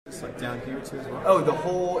Just like down here too as well? Oh, the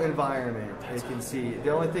whole environment it can see.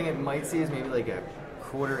 The only thing it might see is maybe like a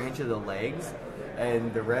quarter-inch of the legs,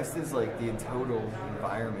 and the rest is like the total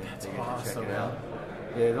environment. That's they get awesome, to check it man. out.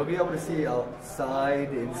 Yeah, they'll be able to see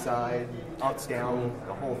outside, inside, up, down,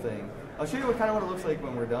 the whole thing. I'll show you what it looks like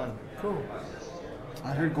when we're done. Cool.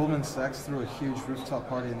 I heard Goldman Sachs threw a huge rooftop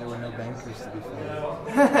party and there were no bankers to be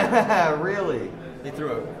found. Really? They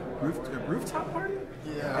threw a rooftop party?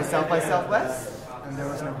 Yeah. At South by Southwest? And there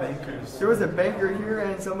was no bankers. There was a banker here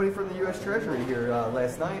and somebody from the U.S. Treasury here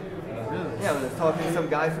last night. Really? Yeah, I was talking to some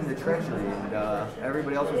guy from the Treasury, and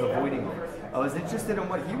everybody else was avoiding him. I was interested in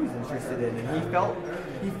what he was interested in, and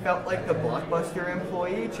he felt like the Blockbuster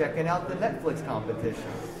employee checking out the Netflix competition.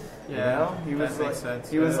 Yeah, you know? He was that like, makes sense.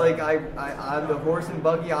 He was like, I'm the horse and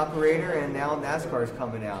buggy operator, and now NASCAR's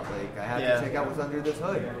coming out. Like, I have to check out what's under this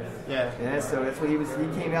hood. Yeah. Yeah, so that's what he was.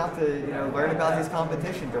 He came out to learn about his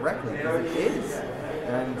competition directly because it is,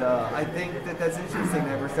 and I think that's interesting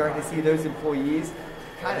that we're starting to see those employees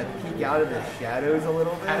kind of peek out of the shadows a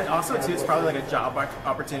little bit. And also, too, it's probably like a job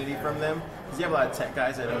opportunity from them because you have a lot of tech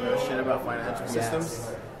guys that don't know shit about financial systems.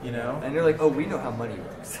 You know, and they're like, "Oh, we know how money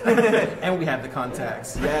works, and we have the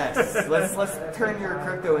contacts." Yes, let's turn your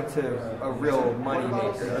crypto into a real money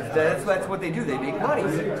maker. That's what they do. They make money,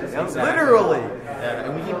 Exactly. literally. Yeah,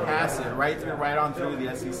 and we can pass it right on through the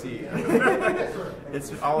SEC.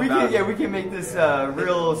 It's all about. We can make this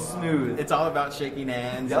real smooth. It's all about shaking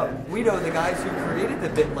hands. Yep. We know the guys who created the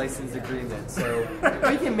bit license agreement, so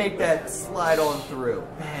we can make that slide on through.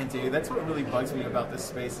 Man, dude, that's what really bugs me about this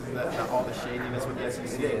space is that all the shadiness with the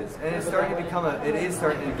SEC. It is, and it's starting to become it is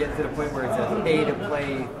starting to get to the point where it's a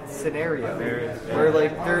pay-to-play scenario. Where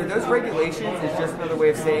like those regulations is just another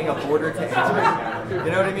way of saying a border to entry. You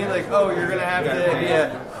know what I mean? Like, oh, you're gonna have to be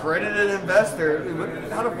a accredited investor.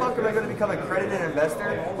 How the fuck am I going to become an accredited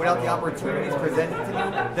investor without the opportunities presented to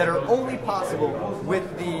me that are only possible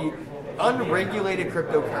with the unregulated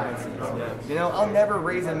cryptocurrencies? You know, I'll never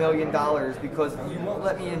raise $1 million because you won't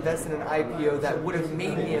let me invest in an IPO that would have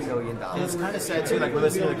made me $1 million. It's kind of sad too. Like we're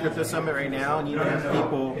listening to the crypto summit right now, and you have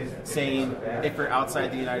people saying if you're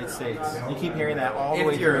outside the United States, you keep hearing that all the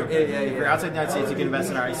way through. If you're outside the United States, you can invest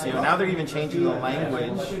in our ICO. Now they're even changing the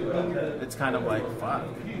language. It's kind of like fuck.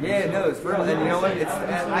 Yeah, no, it's real. And you know what?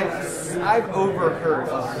 I've overheard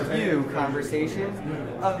a few conversations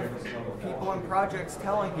of people and projects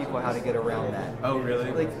telling people how to get around that. Oh,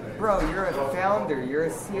 really? Like, bro, you're a founder, you're a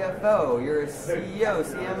CFO, you're a CEO,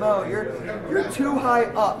 CMO, you're too high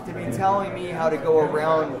up to be telling me how to go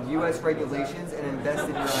around U.S. regulations and invest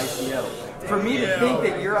in your ICO. For me to think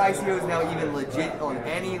that your ICO is now even legit on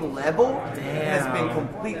any level has been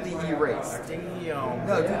completely erased. Damn.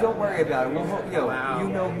 No, dude, don't worry about it. You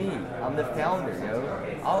know me. I'm the founder,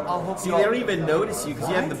 I'll hook you up. They don't even notice you because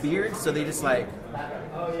you have the beard, so they just like...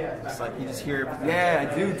 It's like you just hear.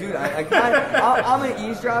 Yeah, dude. I'm an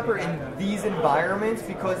eavesdropper in these environments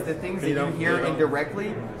because the things that you hear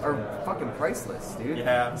indirectly are fucking priceless, dude.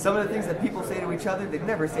 Yeah. Some of the things that people say to each other, they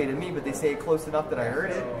never say to me, but they say it close enough that I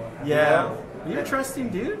heard it. Yeah. You're a trusting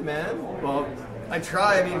dude, man. Well, I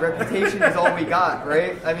try. I mean, reputation is all we got,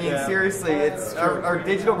 right? I mean, seriously, it's our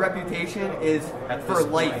digital reputation is for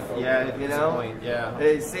life. Yeah, you know. Point. Yeah.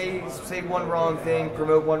 Say one wrong thing,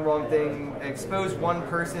 promote one wrong thing, expose one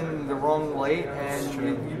person in the wrong light,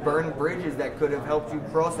 and you burn bridges that could have helped you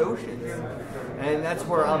cross oceans. And that's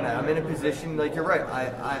where I'm at. I'm in a position like you're right.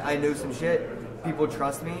 I know some shit. People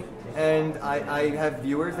trust me, and I have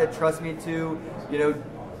viewers that trust me to,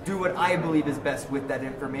 do what I believe is best with that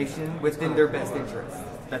information within their best interest.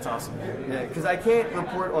 That's awesome. Yeah, because I can't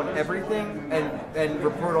report on everything and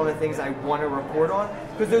report on the things I want to report on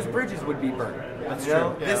because those bridges would be burned. That's true.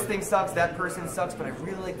 Yeah. This thing sucks, that person sucks, but I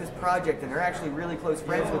really like this project and they're actually really close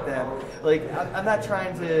friends with them. Like, I'm not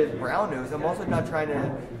trying to brown nose. I'm also not trying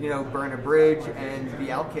to, burn a bridge and be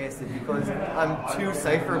outcasted because I'm too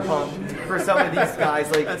cypherpunk for some of these guys.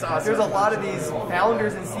 Like, That's awesome. There's a lot of these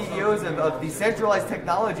founders and CEOs of decentralized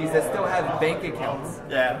technologies that still have bank accounts.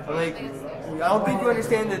 Yeah. Like, I don't think you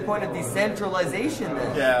understand the point of decentralization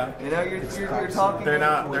then. Yeah. You're talking. They're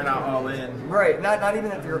not all in. Right. Not even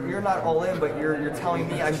that you're not all in, but you're telling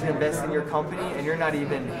me I should invest in your company and you're not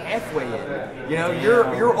even halfway in.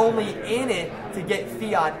 You're only in it to get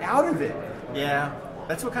fiat out of it. Yeah.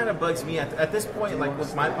 That's what kind of bugs me at this point. Like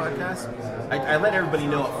with my podcast, I let everybody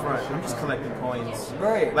know up front. I'm just collecting coins.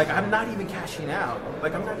 Right. Like I'm not even cashing out.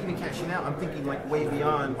 I'm thinking like way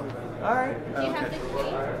beyond. All right. Do you have the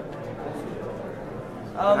key?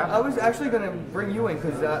 I was actually going to bring you in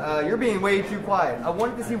because you're being way too quiet. I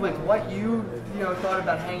wanted to see what you thought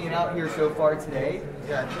about hanging out here so far today.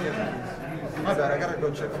 Yeah, My bad, I gotta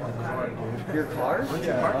go check my car, dude. Your car? Where'd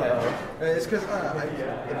you park at? It's because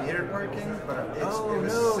I needed parking, but it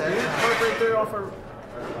was set. You park right there off of.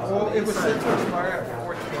 Well, it was set to expire at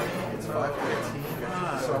 4:20. It's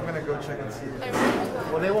 5:15. So I'm gonna go check and see.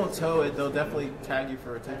 Well, they won't tow it. They'll definitely tag you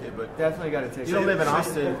for a ticket, but Definitely got a ticket. you don't live in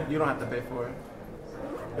Austin. You don't have to pay for it.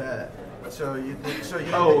 Bet. So you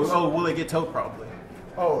think? Oh, will it get towed? Probably.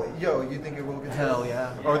 Oh, yo, you think it will get? Hell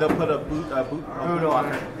yeah. Or they'll put a boot Boot on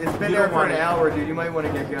it. It's been there for an hour, dude. You might want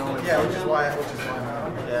to get going. Yeah, which is why.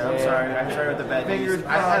 Yeah, I'm sorry. I'm sorry with the bad Fingers news.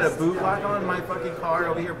 I had a crossed. boot lock on my fucking car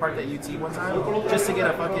over here parked at UT one time just to get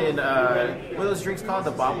a fucking what are those drinks called?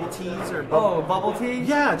 The bubble teas or Bubble tea?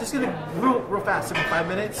 Yeah, just get it real fast. Took me 5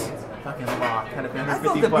 minutes. Fucking lock. Had to pay I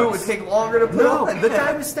thought 150 the boot would bucks. take longer to put No, on. the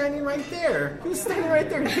guy was standing right there. He was standing right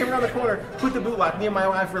there. He came around the corner, put the boot lock. Me and my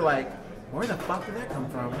wife were like, where the fuck did that come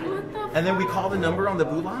from? And then we called the number on the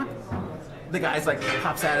boot lock. The guy's like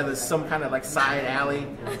pops out of this some kind of like side alley.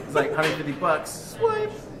 It's like 150 bucks.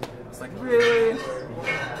 Swipe. It's like really?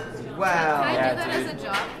 Wow. Can I Yeah, do that dude. as a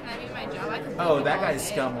job? Can I be my job? I can Oh, do that all guy's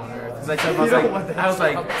day. scum on earth. 'Cause I You don't want was that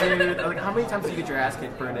like, job. dude, like, how many times do you get your ass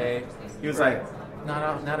kicked per day? He was like, not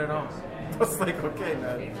at all. I was like, okay,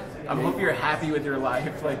 man. I hope you're happy with your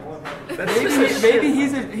life. Like, that's Maybe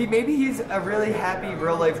he's a really happy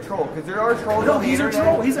real life troll because there are trolls. No, on the he's a internet.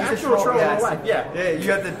 troll. He's an actual troll in real life. Yeah. Yeah,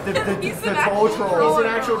 you have the He's troll an actual troll. troll. He's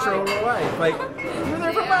an actual troll in real life. Like, you were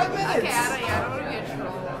there for 5 minutes. Okay, I don't want to be a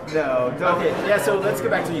troll. No, don't. Okay, yeah, so let's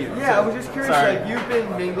get back to you. Yeah, So- I was just curious. Sorry. Like, you've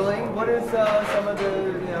been mingling. What is some of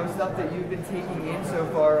the stuff that you've been taking in so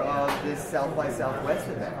far of this South by Southwest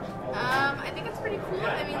event? I think it's pretty cool.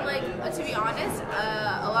 I mean, like, to be honest,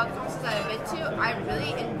 a lot of conferences that I've been to, I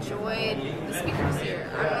really enjoyed the speakers here.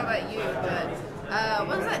 I don't know about you, but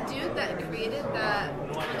what was that dude that created that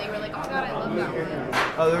when they were like, oh god, I love that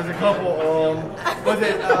one? Oh, there was a couple. Was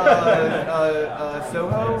it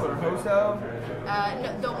Soho or Hoso?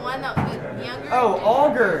 No, the one that the younger. Oh,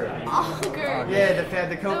 Auger. Auger. Yeah,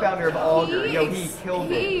 the co-founder of Auger. Yo, he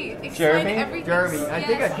killed it. He explained Jeremy? everything. Jeremy, I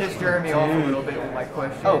think I Yes. pissed Jeremy off a little bit with my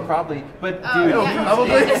question. Oh, probably. But, Oh, dude, yeah.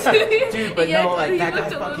 probably. dude, but Yeah, no, like, he that guy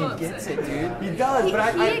looked a little fucking upset. gets it, dude. He does, He,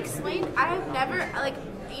 but he I explained. I have never like.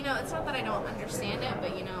 It's not that I don't understand it,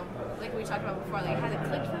 but like we talked about before, like it hasn't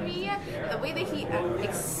clicked for me yet. The way that he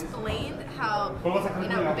explained how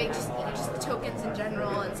big just tokens in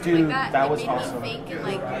general and stuff Dude, like that it was made awesome. me think and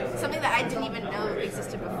like something that I didn't even know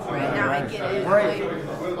existed before, and now I get it. Right.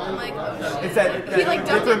 Like, I'm like, oh shit. It's that he like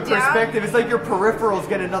dumped different it down. perspective. It's like your peripherals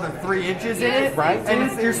get another 3 inches in Yes, it, right?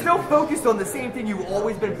 And you're still focused on the same thing you've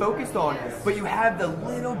always been focused on, but you have the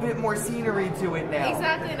little bit more scenery to it now.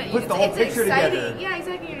 Exactly. And Puts the whole it's picture exciting. together. Yeah,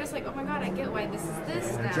 exactly. You're just like, oh my god, I get why this is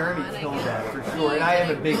this now. Jeremy and I killed get that it. for sure, and I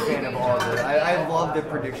am a big fan of Auger. Auger. I love the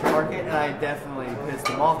prediction market, and I definitely pissed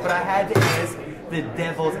him off. But I had to ask the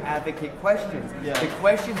devil's advocate questions. Yeah. The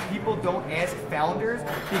questions people don't ask founders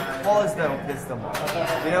because they'll piss them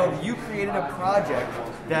off. You created a project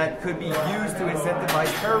that could be used to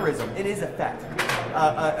incentivize terrorism. It is a fact.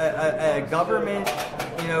 A government,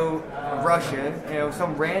 Russia,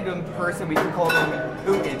 some random person, we can call them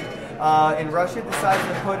Putin, in Russia decides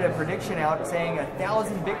to put a prediction out saying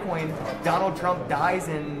 1,000 Bitcoin, Donald Trump dies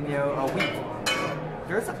in a week.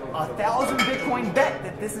 There's a 1,000 Bitcoin bet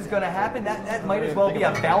that this is going to happen. That might as well be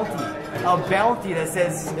a bounty that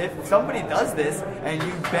says if somebody does this and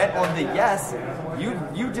you bet on the yes,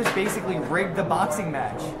 you just basically rigged the boxing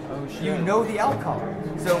match. You know the outcome.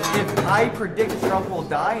 So if I predict Trump will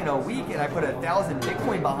die in a week and I put 1,000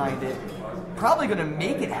 Bitcoin behind it, probably going to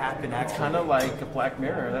make it happen. Actually, Kind of like a Black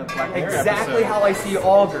Mirror. That Black Mirror exactly episode. how I see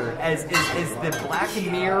Auger as is the Black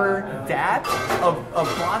Mirror dap of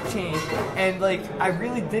blockchain. And like, I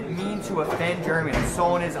really didn't mean to offend Jeremy. I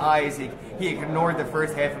saw in his eyes he ignored the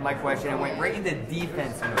first half of my question and went right into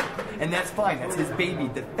defense mode. And that's fine. That's his baby.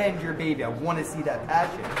 Defend your baby. I want to see that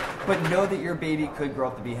passion. But know that your baby could grow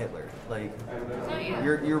up to be Hitler. Like, Oh, yeah.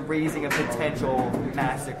 you're raising a potential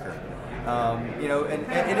massacre. And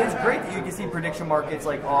it is great that you can see prediction markets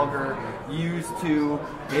like Augur used to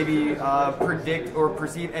maybe predict or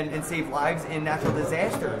perceive and save lives in natural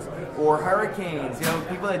disasters or hurricanes.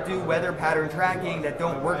 People that do weather pattern tracking that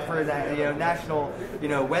don't work for that national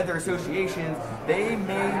weather associations. They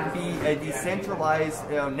may be a decentralized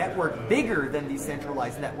network bigger than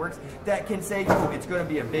decentralized networks that can say, it's going to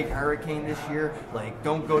be a big hurricane this year. Like,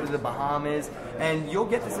 don't go to the Bahamas, and you'll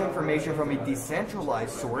get this information from a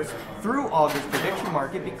decentralized source through through all this prediction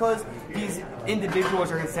market because these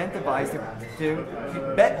individuals are incentivized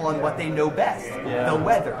to bet on what they know best, the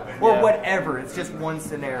weather, or whatever. It's just one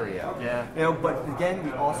scenario. Yeah. You know, but again,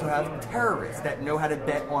 we also have terrorists that know how to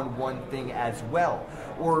bet on one thing as well.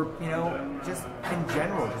 Or, you know, just in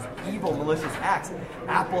general, just evil, malicious acts.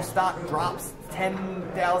 Apple stock drops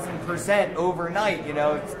 10,000% overnight. You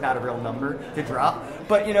know, it's not a real number to drop.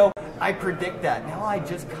 But, you know, I predict that. Now I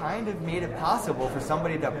just kind of made it possible for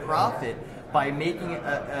somebody to profit by making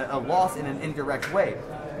a loss in an indirect way.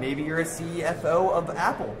 Maybe you're a CFO of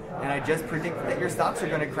Apple, and I just predicted that your stocks are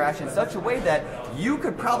going to crash in such a way that you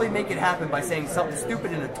could probably make it happen by saying something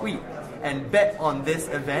stupid in a tweet and bet on this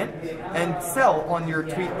event and sell on your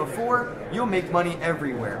tweet before. You'll make money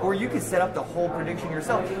everywhere. Or you could set up the whole prediction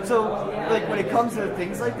yourself. So, like, when it comes to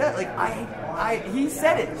things like that, like, he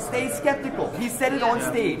said it, stay skeptical. He said it on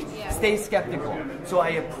stage, stay skeptical. So I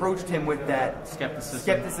approached him with that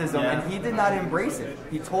skepticism, and he did not embrace it.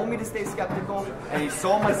 He told me to stay skeptical, and he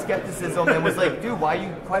saw my skepticism and was like, dude, why are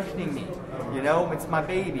you questioning me? You know, it's my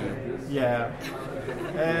baby. Yeah.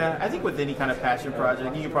 I think with any kind of passion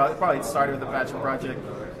project, you could probably start with a passion project.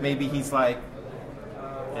 Maybe he's like,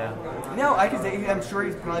 No, I can say, I'm sure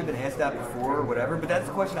he's probably been asked that before or whatever, but that's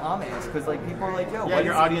the question I'm asked, because like people are like, yo,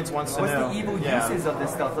 your audience wants to know. What's the evil uses of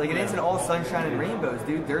this stuff? Like, it isn't all sunshine and rainbows,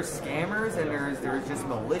 dude. There's scammers and there's just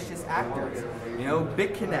malicious actors. You know,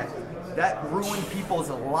 BitConnect, that ruined people's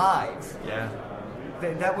lives. Yeah.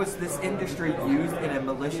 That was this industry used in a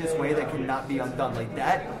malicious way that cannot be undone. Like,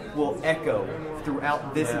 that will echo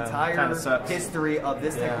throughout this entire history of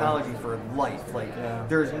this technology for life. Like,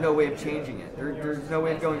 there's no way of changing it. There's no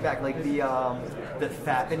way of going back. Like the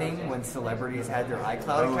fappening when celebrities had their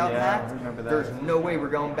iCloud account hacked. There's no way we're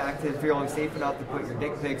going back to feeling safe enough to put your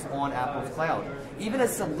dick pics on Apple's cloud. Even a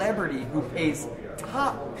celebrity who pays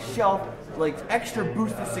top shelf, like, extra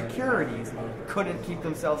boosted securities couldn't keep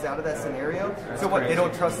themselves out of that scenario. So what, they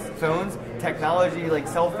don't trust phones? Technology, like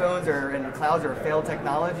cell phones and clouds are a failed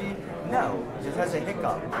technology? No, it just has a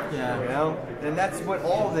hiccup. Yeah. You know? And that's what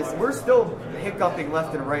all this, we're still hiccuping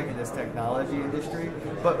left and right in this technology industry,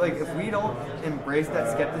 but like, if we don't embrace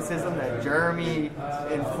that skepticism that Jeremy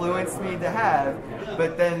influenced me to have,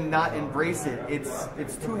 but then not embrace it,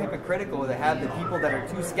 it's too hypocritical to have the people that are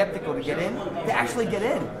too skeptical to get in, to actually get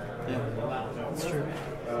in. Yeah, that's true.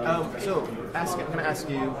 So, I'm going to ask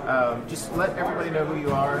you, just let everybody know who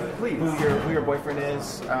you are, please, who your boyfriend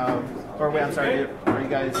is, or wait, I'm sorry, are you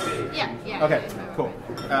guys? Yeah. Okay, cool.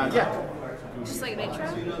 Yeah. Just like an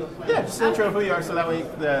intro? Yeah, just an intro of who you are, so that way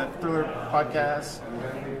the Thriller podcast,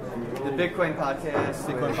 the Bitcoin podcast,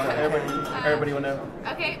 everybody will know.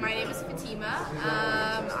 Okay, my name is Fatima.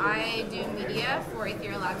 I do media for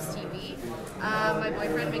Ethereum Labs TV. My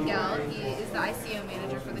boyfriend Miguel, he is the ICO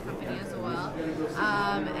manager for the company as well.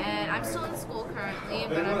 And I'm still in school currently,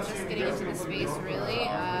 but I'm just getting into the space really.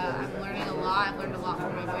 I'm learning a lot. I've learned a lot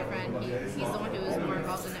from my boyfriend. He's the one who was more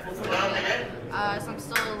involved in it before me. So I'm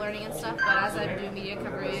still learning and stuff, but as I do media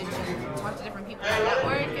coverage and talk to different people in the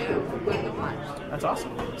network, I'm learning a lot. That's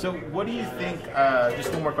awesome. So what do you think,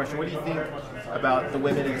 just one more question, what do you think about the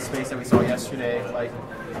women in the space that we saw yesterday? Like,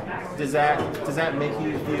 does that make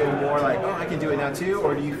you feel more like, oh, I can do it now too,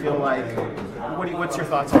 or do you feel like, what's your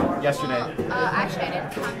thoughts on yesterday? Actually, I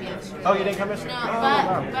didn't come yesterday. Oh, you didn't come yesterday?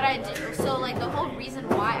 No, but I did. So, like, the whole reason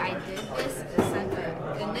why I did this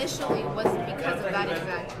initially was because of that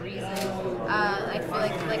exact reason. I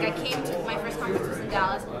feel like I came to my first conference was in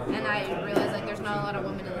Dallas, and I realized like there's not a lot of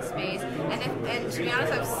women in the space. And to be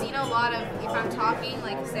honest, I've seen a lot of, if I'm talking,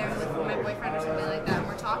 like say I'm with my boyfriend or something like that, and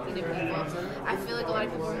we're talking to people, I feel like a lot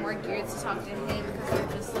of people are more geared to talk to him because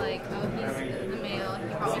they're just like, oh, he's the male,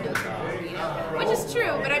 he probably knows more, you know, which is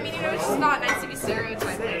true. But I mean, you know, it's just not nice to be stereotyped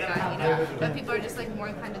like that, you know. But people are just like more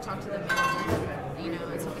inclined to talk to the male, you know,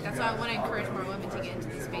 and stuff like that. So I want to encourage more women to get into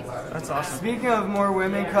the space. That's awesome. Speaking of more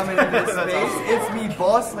women coming into this space, awesome. It's me,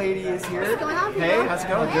 Boss Lady is here. What's going on, people? Hey, how's it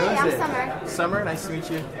going? Hey, I'm Summer. Summer, nice to meet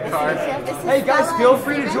you. Hey guys, feel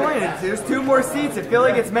free to join it. There's 2 more seats. I feel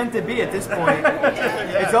like it's meant to be at this point.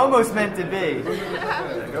 It's almost meant to be.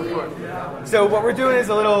 Go for it. So what we're doing is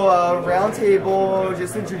a little round table,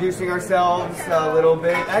 just introducing ourselves a little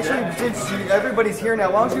bit. Actually, since everybody's here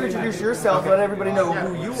now, why don't you introduce yourself, let everybody know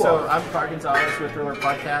who you are. So I'm Clark Gonzalez with Thriller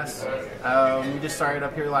Podcast. We just started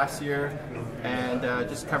up here last year, and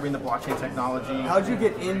just covering the blockchain technology. How'd you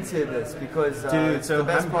get into this? Because dude, so the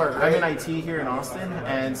best part, right? I'm in IT here in Austin,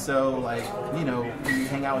 and so like, you know, we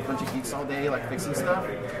hang out with a bunch of geeks all day, like fixing stuff.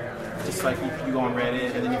 just like you go on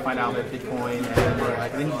Reddit and then you find out about Bitcoin,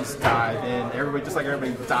 and then you just dive in. Everybody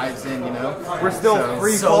dives in, you know. We're still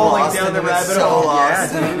free falling down the rabbit hole.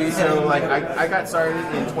 Yeah, dude. So like I got started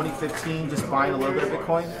in 2015 just buying a little bit of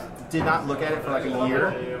Bitcoin. Did not look at it for like a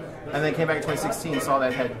year, and then came back in 2016, saw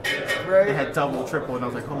that it had double, triple, and I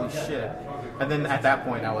was like, holy shit. And then at that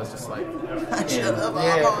point, I was just like,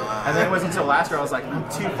 yeah. And then it wasn't until last year I was like, I'm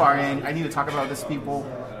too far in. I need to talk about this to people.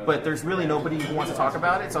 But there's really nobody who wants to talk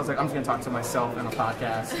about it, so I was like, I'm just going to talk to myself in a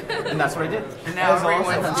podcast. And that's what I did. And now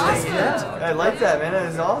everyone's awesome. I like that, man. That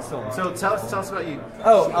is awesome. So tell us about you.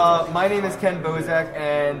 My name is Ken Bozak,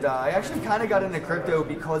 and I actually kind of got into crypto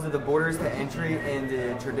because of the borders to entry in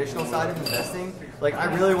the traditional side of investing. Like, I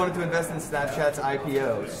really wanted to invest in Snapchat's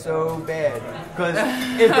IPO so bad. Because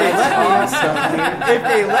if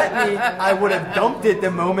they let me, I would have dumped it the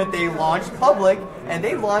moment they launched public. And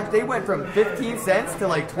they went from 15 cents to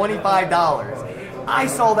like $25. I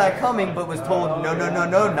saw that coming, but was told, no,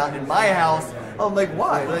 not in my house. I'm like,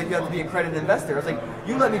 why? Like, you have to be an accredited investor. I was like,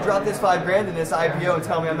 you let me drop this $5,000 in this IPO and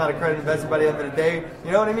tell me I'm not an accredited investor by the end of the day.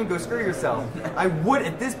 You know what I mean? Go screw yourself. I would,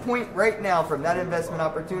 at this point right now, from that investment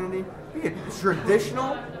opportunity, be a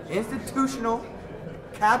traditional, institutional,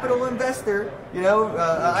 capital investor, you know,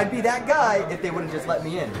 I'd be that guy if they would have just let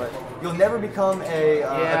me in. But you'll never become a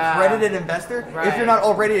accredited investor if you're not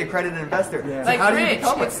already an accredited investor. Yeah. So like how do you Rich,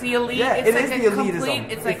 become it's the elite. Yeah, it's it like is a the complete. elitism.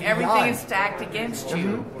 It's like It's everything beyond. is stacked against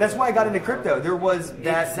you. That's why I got into crypto. There was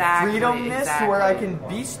that freedomness to where I can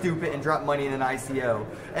be stupid and drop money in an ICO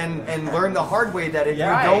and learn the hard way that if you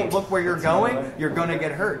don't look where you're going, you're going to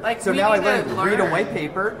get hurt. Like, so now I learned read a white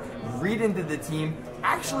paper, read into the team,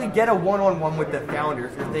 actually get a one-on-one with the founder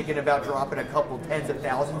if you're thinking about dropping a couple tens of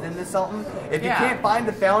thousands into something. If you can't find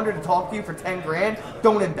the founder to talk to you for 10 grand,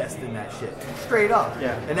 don't invest in that shit. Straight up.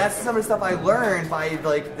 Yeah. And that's some of the stuff I learned by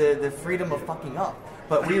like the freedom of fucking up.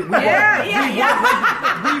 But we want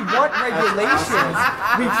regulations.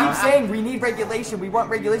 We keep saying we need regulation. We want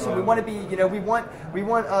regulation. We want to be, you know, we want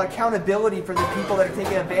accountability for the people that are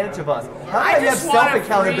taking advantage of us. How about you have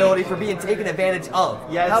self-accountability for being taken advantage of?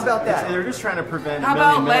 Yeah, how about that? They're just trying to prevent. How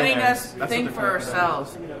about letting us think for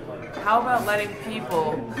ourselves? How about letting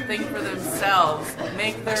people think for themselves?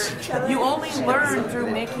 Make their. You only learn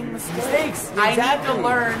through making mistakes. Exactly. I need to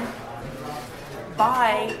learn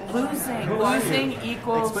by losing. Losing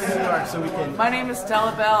equals. Explain who you are so we can. My name is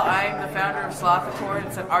Stella Bell. I am the founder of Slothaccord.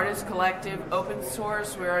 It's an artist collective, open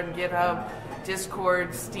source. We're on GitHub, Discord,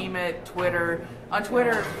 Steemit, Twitter. On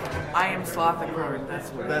Twitter, I am Slothaccord.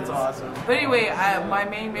 That's awesome. But anyway, my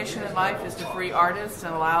main mission in life is to free artists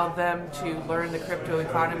and allow them to learn the crypto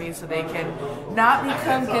economy so they can not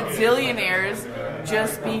become gazillionaires,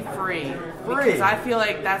 just be free. Because I feel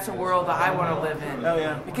like that's a world that I want to live in. Oh,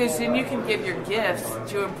 yeah. Because then you can give your gifts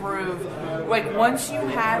to improve. Like, once you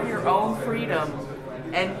have your own freedom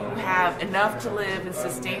and you have enough to live and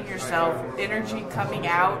sustain yourself, energy coming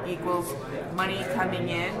out equals money coming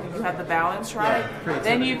in, you have the balance right,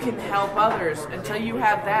 then you can help others. Until you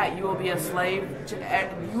have that, you will be a slave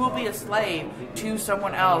to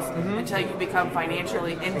someone else until you become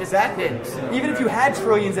financially independent. Exactly. Even if you had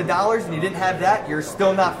trillions of dollars and you didn't have that, you're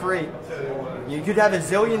still not free. You could have $1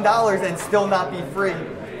 zillion and still not be free.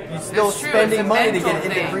 You're still spending money to get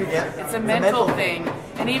into free. Yeah. It's a mental thing.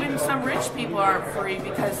 And even some rich people aren't free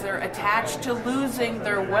because they're attached to losing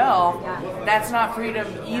their wealth. That's not freedom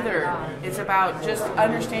either. It's about just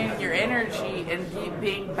understanding your energy and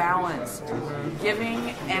being balanced. Giving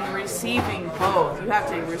and receiving both. You have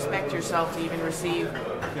to respect yourself to even receive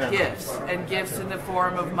gifts. And gifts in the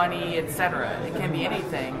form of money, etc. It can be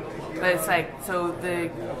anything. But it's like, so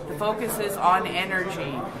the focus is on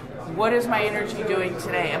energy. What is my energy doing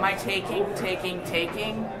today? Am I taking?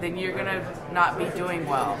 Then you're going to not be doing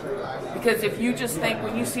well. Because if you just think,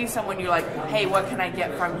 when you see someone, you're like, hey, what can I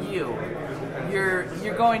get from you?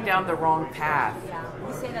 You're going down the wrong path. Yeah,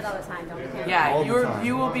 you say that all the time, don't you? Yeah,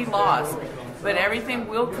 you will be lost. But everything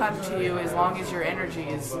will come to you as long as your energy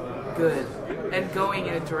is good and going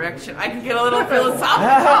in a direction. I can get a little philosophical.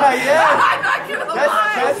 I'm not going to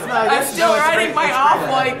lie. I'm still writing my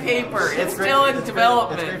off-white paper. It's still in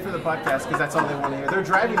development. It's great for the podcast because that's all they want to hear. They're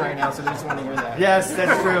driving right now, so they just want to hear that. Yes,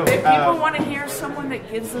 that's true. If people want to hear someone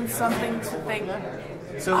that gives them something to think,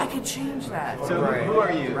 so I could change that. So who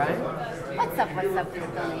are you? Right? What's up, Crystal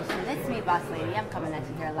Nation? It's me, Boss Lady. I'm coming at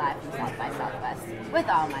you here live from South by Southwest with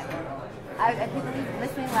all my people. People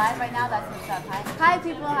listening live right now, that's what's up. Hi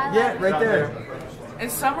people. Hi. Yeah, right there. And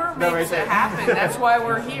summer makes it happen. That's why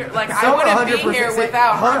we're here. Like, I wouldn't be here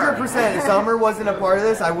without her. 100%. If Summer wasn't a part of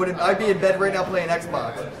this, I'd be in bed right now playing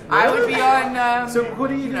Xbox. I would be on. So what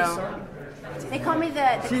do you do? They call me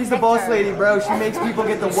the She's the boss lady, bro. She makes people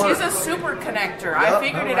get the work. She's a super connector. I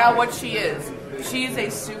figured it out what she is. She is a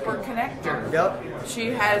super connector. Yep. She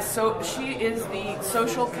is the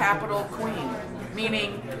social capital queen.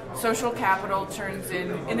 Meaning social capital turns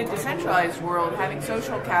in a decentralized world, having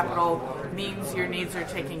social capital means your needs are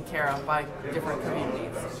taken care of by different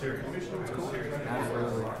communities. Absolutely.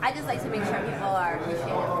 I just like to make sure people are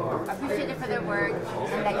appreciated for their work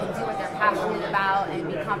and that can do what they're passionate about and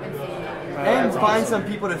be compensated. And find some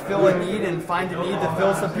people to fill a need and find a need to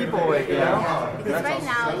fill some people with, you know? Because right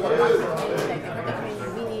now, in the blockchain community, like the crypto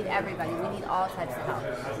community, we need everybody. We need all types of help.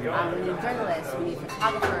 We need journalists, we need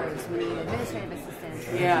photographers, we need administrative assistants.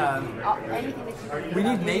 Yeah. Anything that you can do. We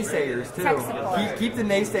need naysayers, too. Tech support. Keep the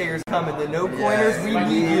naysayers coming. The no-coiners, we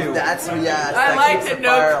need you. That's I that like keeps the fire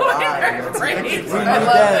no alive. coiner phrase. We I need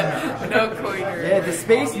love it. No coiner. Yeah, the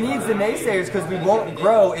space needs the naysayers because we won't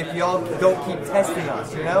grow if y'all don't keep testing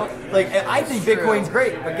us, you know? Like, I think Bitcoin's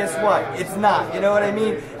great, but guess what? It's not, you know what I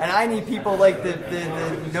mean? And I need people like the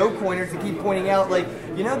no-coiners to keep pointing out, like,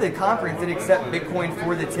 you know, the conference didn't accept Bitcoin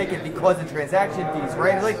for the ticket because of transaction fees,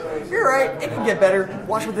 right? Like, you're right, it can get better.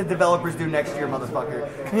 Watch what the developers do next year, motherfucker.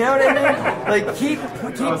 You know what I mean? Like, keep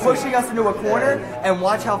pushing us into a corner and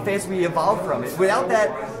watch how fast we evolve from it. Without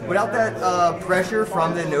that pressure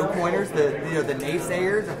from the no-coiners, the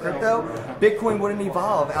naysayers of crypto, Bitcoin wouldn't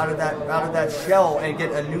evolve out of that shell and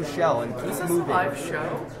get a new shell and keep moving. Live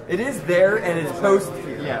show. It is there and it's posted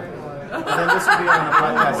here. Yeah. And then this will be on the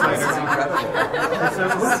podcast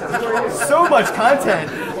later. So much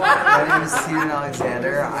content. My name is Steven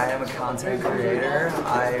Alexander. I am a content creator.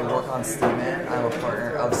 I work on Steemit. I'm a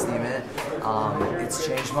partner of Steemit. It's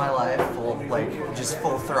changed my life, full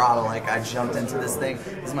throttle. Like, I jumped into this thing.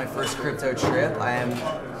 This is my first crypto trip. I am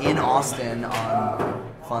in Austin on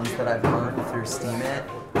funds that I've earned through Steemit.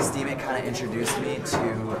 Steemit kind of introduced me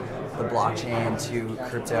to the blockchain, to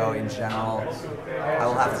crypto in general. I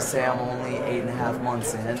will have to say I'm only 8.5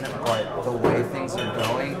 months in, but the way things are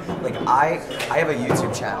going, like I have a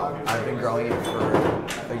YouTube channel. I've been growing it for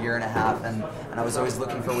 1.5 years, and I was always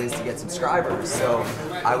looking for ways to get subscribers. So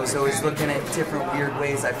I was always looking at different weird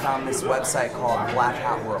ways. I found this website called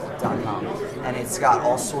blackhatworld.com, and it's got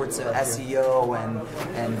all sorts of SEO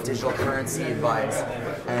and digital currency advice.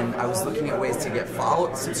 And I was looking at ways to get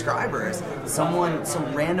subscribers. Some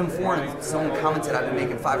random forum, someone commented, I've been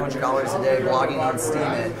making $500 a day blogging on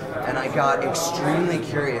Steemit, and I got extremely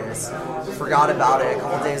curious, forgot about it. A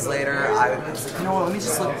couple days later, I was like, you know what, let me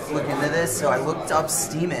just look into this. So I looked up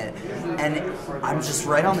Steemit, and I'm just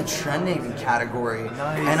right on the trending category,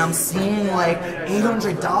 and I'm seeing like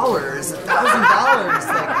 $800,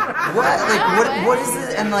 $1,000, like what is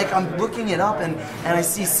it? And like I'm looking it up, and I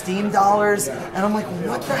see Steam dollars, and I'm like,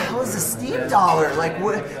 what the hell is a Steam dollar? Like,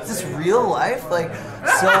 what is this real life? Like,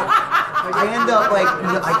 so I end up like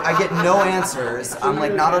I get no answers. I'm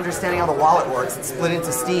like not understanding how the wallet works. It's split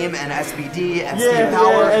into Steam and SBD and Steam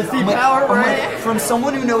Power. Yeah, Steam Power, right? From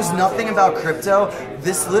someone who knows nothing about crypto,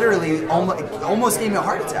 this literally almost gave me a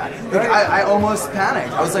heart attack. Like I almost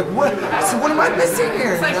panicked. I was like, what? So what am I missing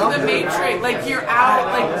here? It's like the Matrix. Like you're out.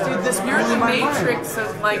 Like dude, you're the Matrix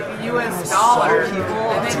of like the U.S. dollar.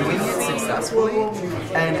 People doing it successfully.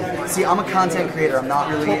 And see, I'm a content creator. I'm not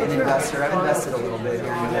really an investor. I've invested a little bit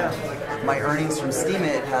here and there. My earnings from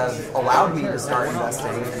Steemit have allowed me to start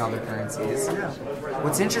investing in other currencies.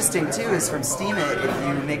 What's interesting too is from Steemit, if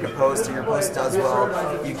you make a post and your post does well,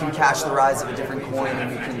 you can catch the rise of a different coin,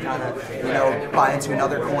 and you can kind of, buy into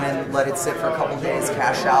another coin, let it sit for a couple days,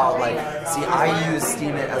 cash out. Like, see, I use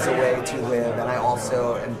Steemit as a way to live, and I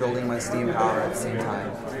also am building my Steam Power at the same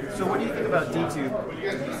time. So what do you think about DTube?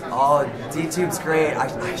 Oh, DTube's great. I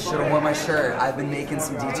should have worn my shirt. I've been making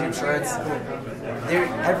some DTube shirts.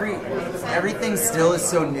 Everything still is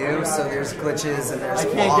so new, so there's glitches and there's I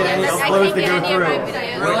can't get any uploads to go through.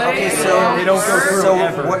 Okay, so they don't go through so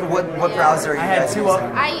ever. what browser are you guys using?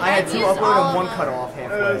 I had two used upload all and one of cut them. off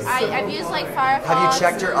halfway. I've used like Firefox. Have you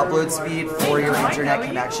checked your upload speed for your internet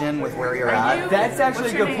connection with where you're at? That's actually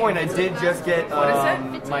What's a your good name? point. I did just get What is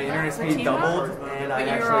it? my internet speed Fatima? doubled, and I But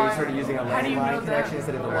you're actually on- started using a how do you know landline that? connection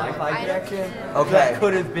instead of a Wi-Fi connection. Okay. That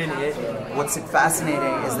could have been it. What's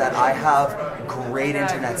fascinating is that I have great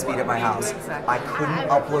internet speed at my house. I couldn't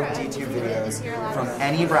upload DTube videos from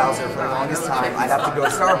any browser for the longest time. I'd have to go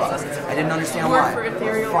to Starbucks. I didn't understand why.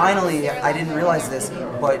 Finally, I didn't realize this,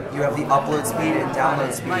 but you have the upload speed and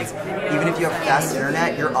download speeds. Even if you have fast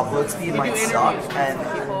internet, your upload speed might suck, and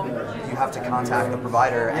you have to contact the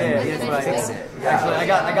provider and Yeah, that's what I fix did. it. Actually, I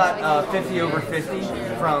got 50 over 50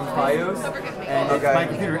 from FiOS, and my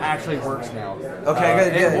computer actually works now. Okay,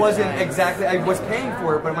 good. It wasn't exactly. I was paying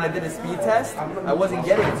for it, but when I did a speed test, I wasn't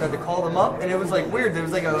getting it, so I had to call them up, and it was like weird. There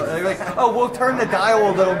was like they're like, oh, we'll turn the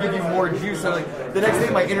dial that'll give you more juice. So like the next day,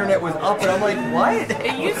 my internet was up, and I'm like, what?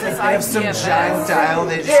 It uses They have some IPFS. giant dial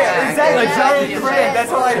they just Exactly. A giant crank.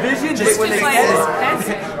 That's how I envisioned it when they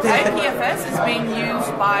IPFS is being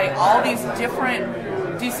used by all these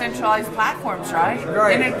different decentralized platforms, right?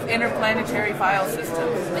 Interplanetary file systems.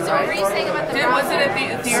 So what were you saying about the Was it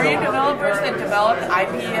the Ethereum developers that developed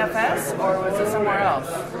IPFS, or was it somewhere else?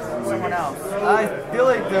 Someone else. I feel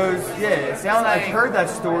like those, it sounds like I've heard that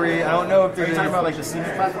story. I don't know if they're talking about like the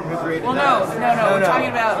Steemit platform who created no. We're talking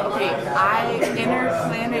about,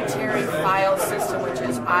 Interplanetary File System, which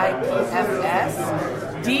is IPFS.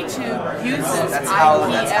 D2 uses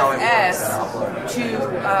IPFS to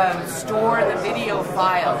store the video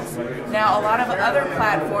files. Now, a lot of other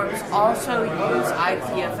platforms also use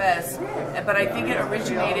IPFS, but I think it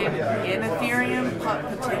originated in Ethereum,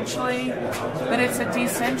 potentially. But it's a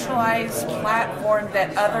decentralized platform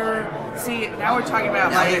that now we're talking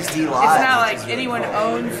about it's not like anyone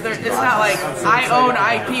owns it's not like I own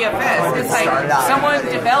IPFS. It's like someone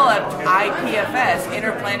developed IPFS,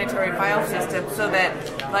 Interplanetary File System, so that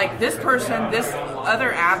like this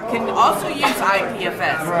other app can also use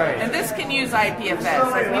IPFS. Right. And this can use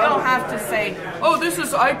IPFS. Like we don't have to say, oh, this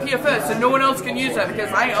is IPFS and no one else can use that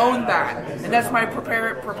because I own that. And that's my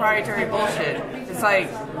proprietary bullshit. It's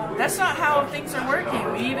like, that's not how things are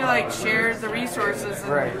working. We need to like share the resources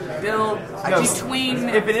and build between.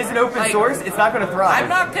 If it isn't open source, it's not going to thrive. I'm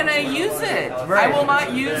not going to use it. I will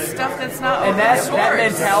not use stuff that's not open source. And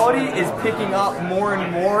that mentality is picking up more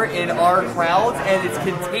and more in our crowds, and it's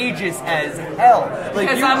contagious as hell.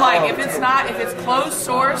 Because I'm like, if it's closed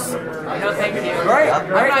source, no thank you. Right. I'm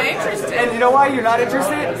not interested. And you know why you're not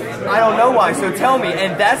interested? I don't know why, so tell me.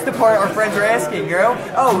 And that's the part our friends are asking,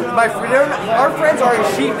 our friends aren't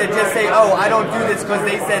sheep that just say, oh, I don't do this because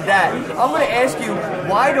they said that. I'm going to ask you,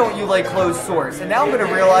 why don't you like closed source? And now I'm going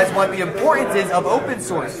to realize what the importance is of open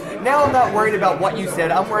source. Now I'm not worried about what you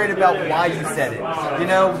said, I'm worried about why you said it.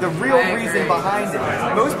 The real reason behind it.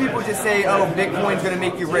 Most people just say, oh, Bitcoin's going to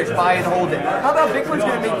make you rich, buy and hold it. How about Bitcoin's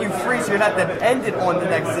going to make you free so you're not dependent on the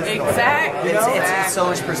next system? Exactly. It's so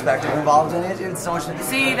much perspective involved in it. It's so much.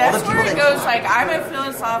 See, that's where it goes. Like, I'm a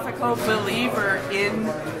philosophical believer in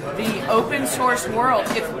the open source world.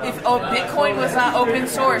 If Bitcoin was not open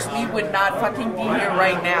source, we would not fucking be here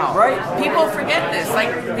right now. Right. People forget this.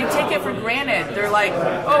 Like, they take it for granted. They're like,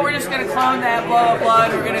 oh, we're just going to clone that, blah, blah, blah,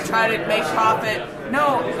 and we're going to try to make profit.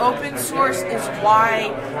 No, open source is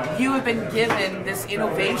why you have been given this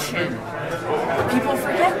innovation. People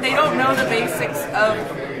forget. They don't know the basics of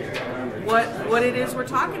what it is we're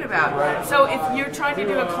talking about. Right. So if you're trying to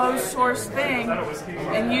do a closed source thing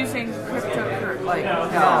and using cryptocurrency,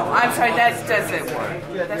 I'm sorry, that doesn't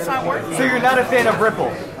work. That's not working. So you're not a fan of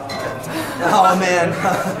Ripple? Oh man.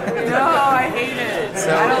 No, I hate it.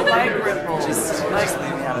 I don't like Ripple. Just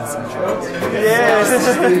leave me out of some jokes. Yes.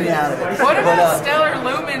 Just leave me out of it. What about Stellar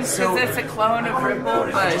Lumens? Because it's a clone of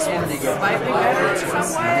Ripple, but it's slightly better in some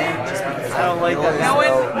way. I don't like that.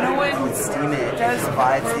 No one Steemit does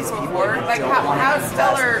provides these people like how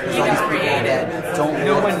Stellar even created.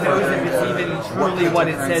 No one knows if it's even truly what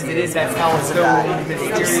it says it is. That's how it's so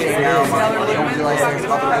mysterious. They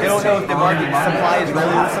don't know if the market supply is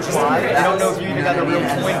really the supply. They don't know if you even got the real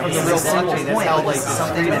coin from the real blockchain. That's how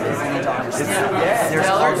something that is need to understand. There's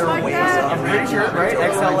Stellar's other like ways that. of I'm pretty sure, right?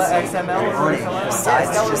 XML earning besides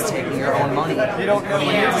just taking your own money. You don't know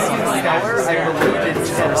when you're using Stellar. I believe it's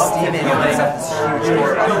set up Steemit is a huge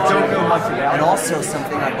you don't know much about and it. also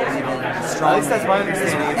something I believe in strongly. At least that's my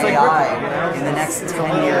understanding. It's like AI, Ripple, in the next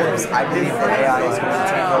 10 years, I believe that AI is going to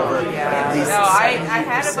take over at least No, I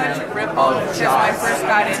had a bunch of Ripple because when I first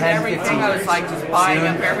got into everything. I was like just buying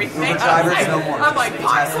up everything. I'm like,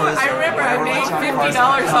 Bitcoin. I remember I made $50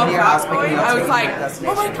 on Bitcoin. I was like,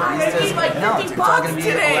 oh my god, I made like $50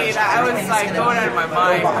 today. And I was like going out of my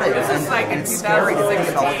mind. This is like in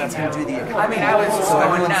 2016. I mean, I was just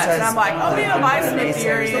going nuts. And I'm like, oh, maybe I'll buy some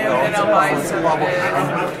Ethereum and I'll buy some of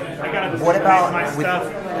this. What about with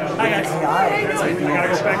AI taking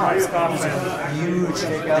over jobs? These are huge.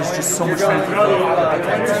 There's just so much room for growth.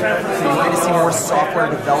 We're going to see more software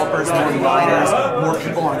developers, more miners, more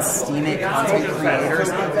people on Steemit, content creators.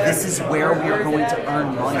 This is where we are going to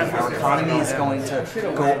earn money. Our economy is going to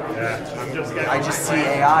go. I just see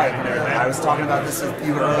AI. I was talking about this with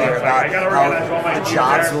you earlier about how the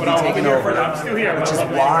jobs will be taken over, which is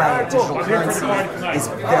why digital currency is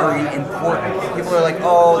very important. People are like,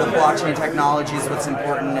 oh, the blockchain technology is what's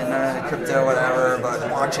important. and crypto, whatever, but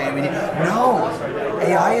blockchain, no.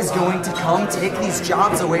 AI is going to come take these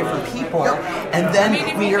jobs away from people, and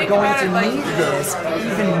then we are going to need this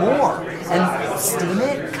even more. And Steam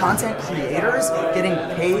It, content creators getting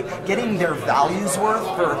paid, getting their values worth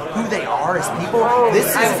for who they are as people.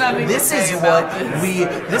 This is what we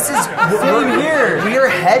are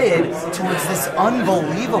headed towards this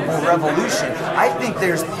unbelievable revolution. I think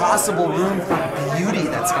there's possible room for beauty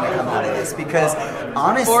that's going to come out of this because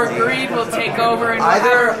honestly, or greed will take over and either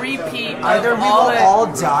we'll have a repeat. Either we will all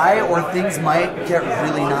die or things might get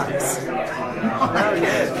really nice.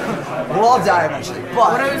 We'll all die eventually.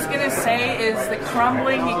 But what I was going to say is the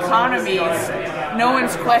crumbling economies, no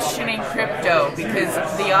one's questioning crypto because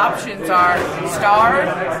the options are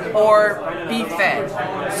starve or be fed.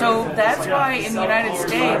 So that's why in the United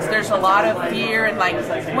States there's a lot of fear and like,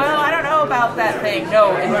 well, I don't know about that thing.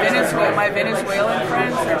 No, in Venezuela, my Venezuelan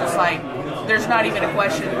friends are just like, there's not even a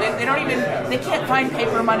question. They can't find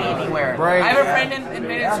paper money anywhere. Right. I have a friend in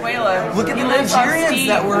Venezuela. Look at he the lives on Nigerians Steam,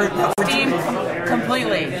 that were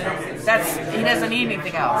completely. He doesn't need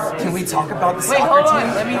anything else. Can we talk about the Wait, soccer hold on.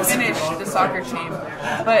 team? Let me finish the soccer team.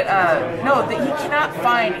 But no, he cannot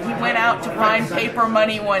find. He went out to find paper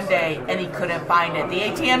money one day and he couldn't find it. The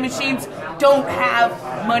ATM machines don't have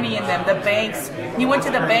money in them. The banks. He went to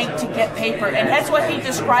the bank to get paper, and that's what he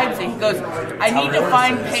describes it. He goes, "I need to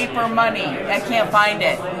find paper money. I can't find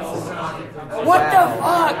it." What the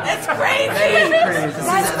fuck? That's crazy.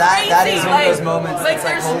 That is one of those moments. Like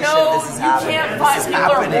there's you can't find.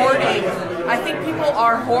 People are hoarding. I think people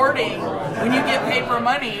are hoarding. When you get paper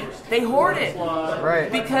money, they hoard it.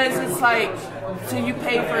 Right. Because it's like, so you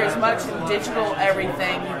pay for as much in digital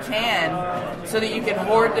everything you can, so that you can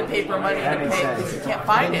hoard the paper money to pay because you can't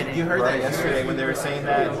find it. You heard that yesterday when they were saying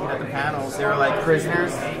that at the panels. They were like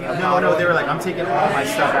Prisoners? No, they were like, I'm taking all my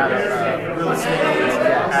stuff out of real estate,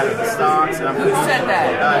 out of the stocks. And Who said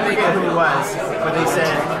that? I forget who it was, but they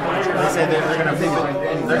said they're gonna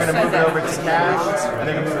move it over to cash, and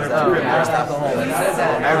they're gonna move it over to crypto. Who said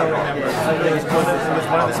that? I don't remember. It was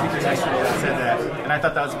one of the speakers yesterday that said that, and I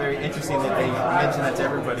thought that was very interesting that they mentioned that to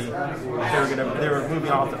everybody. They were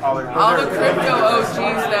moving all the crypto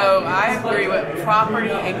OGs though. I agree with property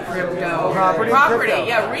and crypto. Property,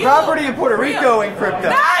 yeah, real. Property in Puerto Rico and crypto.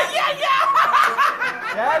 Yeah.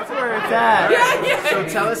 That's where it's at. Yeah. So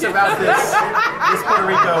tell us about this Puerto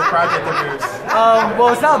Rico project of yours. Well,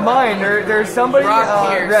 it's not mine. There's somebody. Rob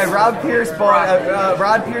Pierce.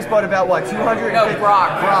 Rod Pierce bought about what 200. No,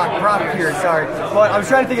 Brock Pierce. Sorry, but I was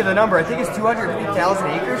trying to think of the number. I think it's 250,000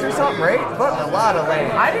 acres or something, right? But a lot of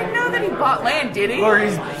land. I didn't know that he bought land, did he? Or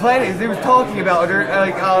he's planning. He was talking about it.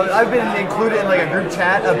 I've been included in like a group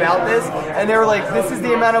chat about this, and they were like, "This is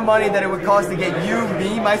the amount of money that it would cost to get you,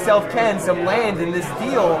 me, myself, Ken, some land in this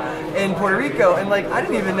deal in Puerto Rico." And like, I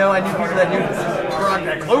didn't even know. I knew people that knew Brock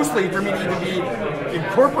that closely for me to even be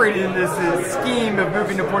incorporated in this scheme of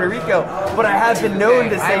moving to Puerto Rico. But I have been known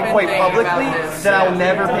to say quite publicly that I will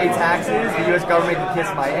never pay taxes. The U.S. government can kiss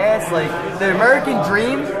my ass. Like, the American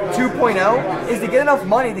Dream 2.0 is to get enough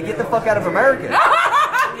money to get the fuck out of America.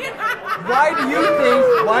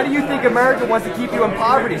 Why do you think America wants to keep you in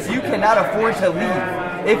poverty? So you cannot afford to leave.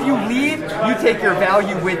 If you leave, you take your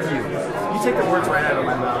value with you. You take the words right out of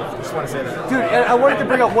my mouth. Just want to say that. Dude, and I wanted to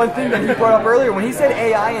bring up one thing that he brought up earlier. When he said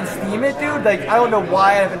AI and Steam It, dude, like, I don't know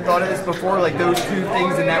why I haven't thought of this before. Like, those two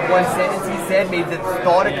things in that one sentence he said made this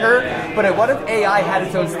thought occur. But what if AI had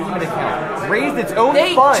its own Steam It account? Raised its own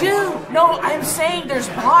funds? They do. No, I'm saying there's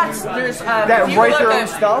bots. There's that write their own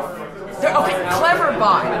stuff? Okay,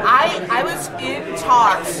 Cleverbot. I was in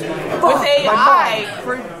talks with AI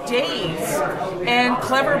for days, and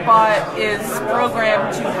Cleverbot is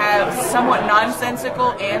programmed to have somewhat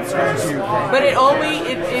nonsensical answers, but it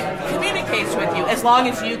communicates with you as long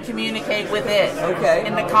as you communicate with it. Okay.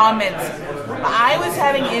 In the comments, I was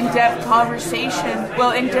having in-depth conversation.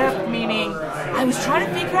 Well, in-depth meaning I was trying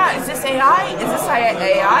to figure out: is this AI? Is this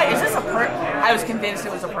AI? Is this a I was convinced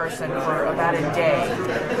it was a person for about a day,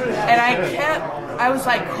 and I was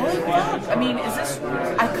like, holy fuck! I mean, is this?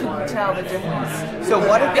 I couldn't tell the difference. So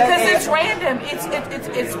what if because it's random?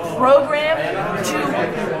 It's programmed to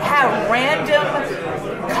have random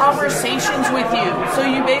conversations with you. So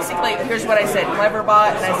you basically, here's what I said: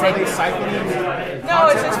 Cleverbot, and I say, no,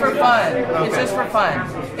 it's just for fun. Okay. It's just for fun.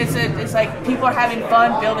 It's like people are having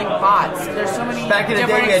fun building bots. There's so many back in the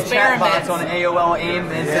day, we had chat bots on AOL, AIM,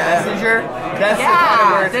 and Messenger. That's the kind of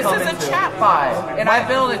where it's this is a chat bot, and I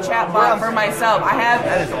built a chat bot for myself. I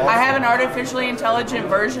have an artificially intelligent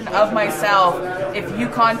version of myself. If you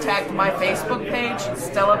contact my Facebook page,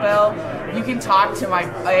 Stella Bell, You can talk to my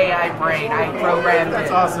AI brain. I programmed it.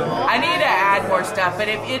 That's awesome. I need to add more stuff, but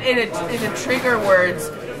if in the trigger words,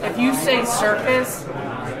 if you say circus,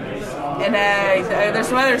 and there's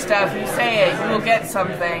some other stuff, you say it, you will get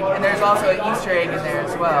something, and there's also an Easter egg in there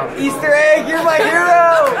as well. Easter egg, you're my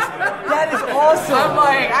hero! That is awesome!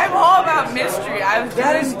 I'm all about mystery. I was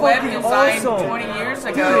That is doing web fucking design awesome. 20 years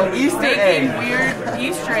ago, Dude, an Easter making egg. weird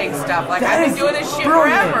Easter egg stuff. Like, That I've been is doing this shit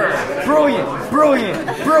brilliant. forever. Brilliant.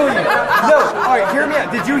 No, alright, hear me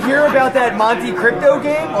out. Did you hear about that Monte Crypto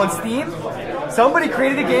game on Steam? Somebody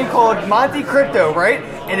created a game called Monte Crypto, right?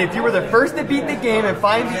 And if you were the first to beat the game and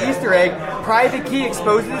find the Easter egg, private key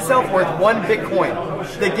exposes itself worth 1 Bitcoin.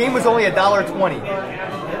 The game was only $1.20.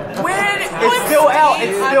 It's still out.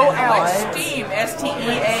 It's still out. Like Steam,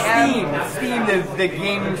 STEAM. Steam, the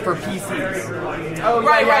games for PCs. Oh,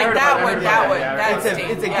 Right, yeah, that one. That's It's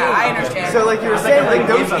Steam. a game. Yeah, I understand. So, like you were saying, like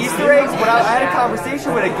those Easter eggs. When I had a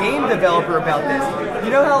conversation with a game developer about this.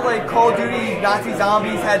 You know how like Call of Duty Nazi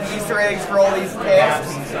Zombies had the Easter eggs for all these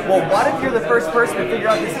tasks? Well, what if you're the first person to figure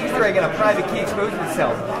out this Easter egg and a private key exposes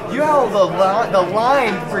itself? You know how the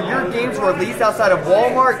line for your games were released outside of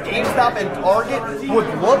Walmart, GameStop, and Target would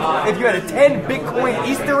look if you had a 10 Bitcoin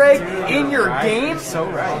Easter egg in your game? So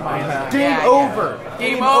right. Game over.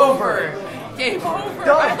 Game over. Game over.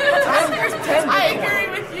 Done. 10 I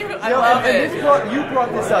agree with you. I You know, love and it. you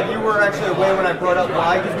brought this up. You were actually away when I brought up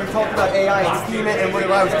why, because we talked about AI and Steam it, and what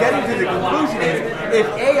I was getting to the conclusion is, if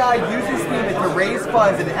AI uses Steam it to raise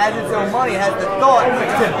funds and it has its own money, has the thought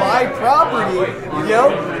to buy property, you know,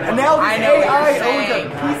 and now I this know what AI you're owns a saying.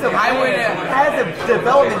 piece of I would, land, has a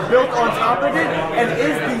development built on top of it, and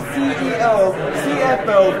is the CEO,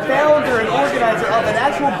 CFO, founder, and organizer of an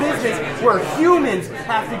actual business where humans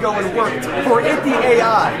have to go and work for it, the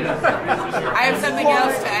AI. I have something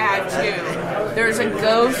else to add too. There's a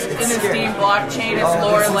ghost in the Steam blockchain. It's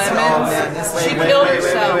Laura Lemons. She killed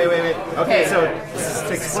herself. Wait. Okay, so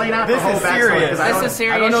to explain out the This whole is backstory, serious. 'cause This is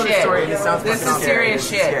serious I don't know shit. the story. And it sounds This fucking is serious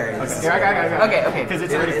shit. Okay, I got it. Okay. Because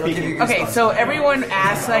it's already speaking. Okay, so everyone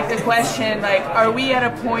asks like the question, like, are we at a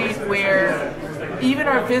point where even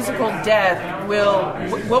our physical death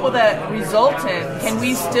what will that result in? Can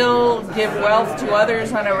we still give wealth to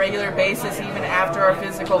others on a regular basis even after our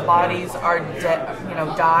physical bodies are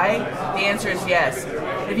die? The answer is yes.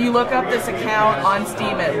 If you look up this account on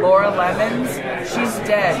Steam at Laura Lemons, she's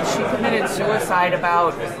dead. She committed suicide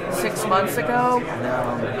about 6 months ago,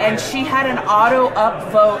 and she had an auto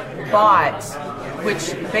upvote bot,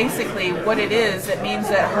 which basically what it is, it means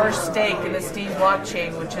that her stake in the Steam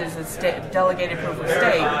blockchain, which is a delegated proof of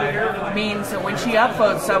stake, means that when she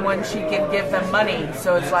upvotes someone, she can give them money.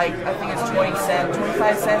 So it's like, I think it's 20 cents,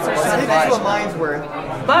 25 cents or something. That's what mine's worth.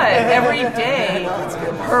 But every day,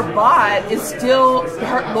 her bot is still,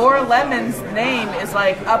 Laura Lemon's name is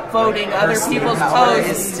like upvoting other people's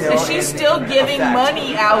posts. And she's still giving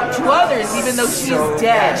money out to others, even though she's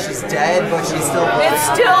dead. She's dead, but she's still. It's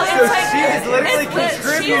still, it's like, she is literally she's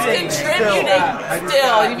contributing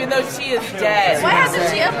still, even though she is dead. Why hasn't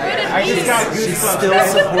she upgraded I just me? got She's goosebumps. still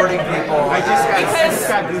supporting people. I just Because-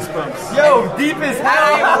 got goosebumps. Yo, deep as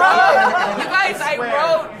hell. You guys, I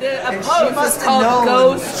wrote a post must have called known-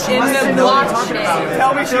 Ghost she in must the have known what you're talking about. Blockchain.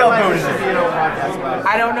 Tell me she upvoted it. You know, podcast about it.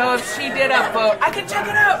 I don't know if she did upvote. I can check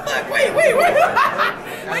it out. Look, wait.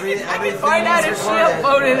 I can find out if she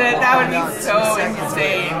upvoted it. That would be so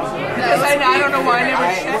insane. Because I don't know why I never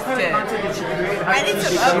checked it. I need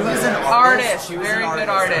some She was an Artist, She was very an good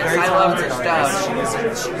artist. Very I love her talented artist.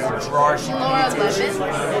 stuff. She was a drawer. She Laura painted.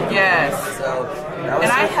 Lemon. Yes. So that was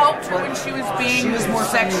And I her- helped her when she was being She was more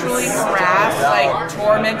sexually feminist. harassed, like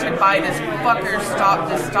tormented by this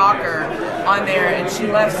this stalker on there, and she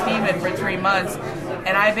left Steven for 3 months.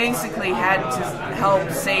 And I basically had to help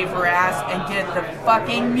save her ass and get the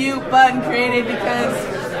fucking mute button created because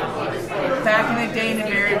back in the day, in the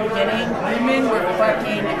very beginning, women were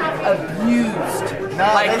fucking abused.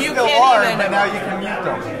 Nah, like they you still can't are, even. but now you can mute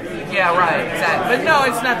them. Yeah, right, exactly. But no,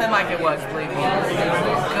 it's nothing like it was, believe me.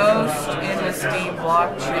 Ghost in the Steam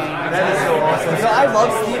blockchain. That is so awesome. So I love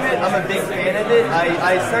Steam it. I'm a big fan of it.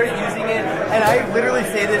 I started using it, and I literally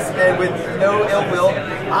say this with no ill will.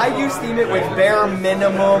 I use Steam it with bare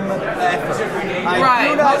minimum effort. I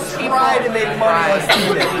do not most people- try to make money on right.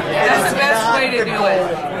 Steam it. That's the best way to do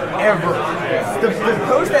it. Ever. The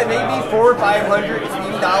post that made me $400 or $500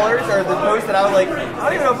 Steam dollars are the posts that I was like, I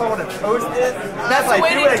don't even know if I want to post this. That's If the I way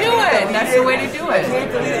do to it, I do can't it. delete That's the way to do I it.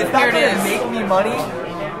 can't delete it. It's Here not it going to is. make me money.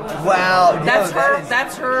 Wow. That's yo,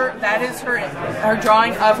 her. That is her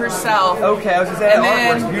drawing of herself. Okay, I was just saying And that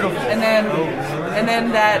then, artwork's beautiful. and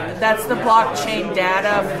then that's the blockchain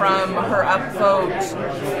data from her upvote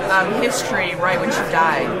history right when she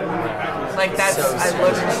died. Like that's I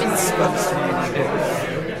look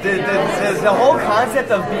the whole concept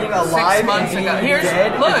of being alive 6 months and being ago. Here's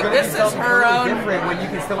dead look. is gonna This be is something her really own. different when you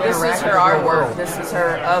can still This interact is with her the real artwork. world. This is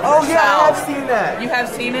her of Oh yeah, I herself. have seen that. You have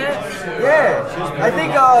seen it? Yeah, I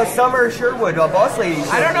think Summer Sherwood, Boss Lady.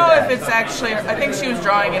 I don't know if it's actually. I think she was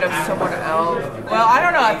drawing it of someone else. Well, I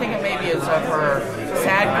don't know. I think it maybe is of her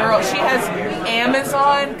sad girl. She has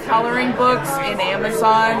Amazon coloring books in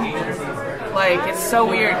Amazon. Like it's so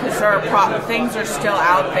weird because her things are still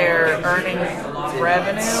out there earning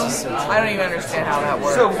revenue. I don't even understand how that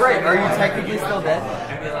works. So right, are you technically still dead?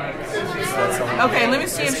 Okay, let me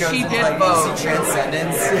see if she did like, vote.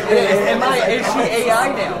 Transcendence. Is she AI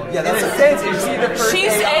now? Yeah, that's in a sense. Is she the first?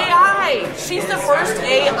 She's AI. She's the first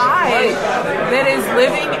AI that is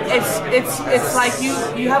living. It's like you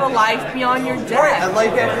have a life beyond your Right, a death.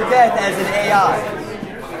 life after death as an AI.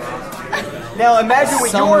 Now imagine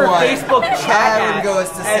what your Somewhat. Facebook chat I would go as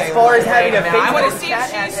to say, far as having a Now, I want Facebook to see chat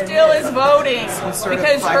if app. she still is voting sort of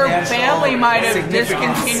because her financial family might have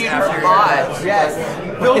significance discontinued after her your bot. death. Yes.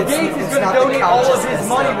 Bill It's- Gates is it's going to not the donate all of his consciousness,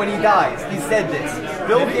 money though. when he dies. He said this.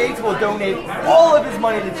 Bill Gates will donate all of his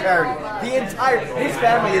money to charity. His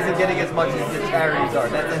family isn't getting as much as the charities are.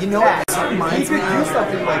 That's a You know, fact. it reminds He could me do of-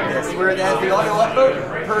 something like this, where it has the auto upload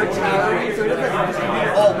per charity, so it doesn't have to distribute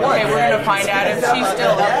it all at once. Okay, we're gonna find out if she's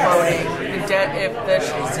still upvoting the dead, if the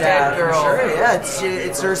dead girl. For sure. Yeah,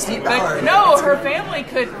 it's her Steve power. But no, her family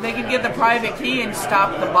they could get the private key and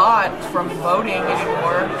stop the bot from voting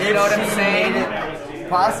anymore. You know what I'm If she saying? made it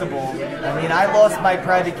possible. I mean, I lost my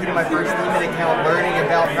private key to my first Steam account learning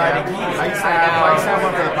about private keys. I used to have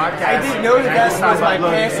one for the podcast. I didn't know that that was my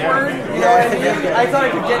password. You know what I mean? I thought I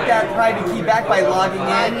could get that private key back by logging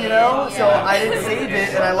in, you know? So I didn't save it,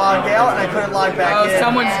 and I logged out, and I couldn't log back Oh, in.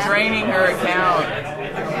 someone's draining her account.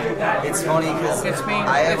 It's funny because It's being-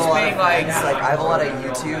 I have it's a lot being of like- friends, like I have a lot of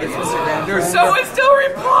YouTube and Instagram friends. Someone's still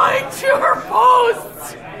replying to her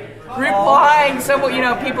posts. Replying, someone,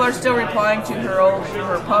 people are still replying to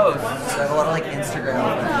her posts. So I have a lot of like Instagram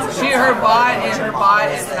friends. Her bot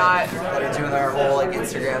is not. That are doing their whole like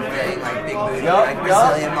Instagram thing, like big booty, Yup, like yup.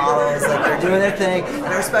 Brazilian models, like they're doing their thing, and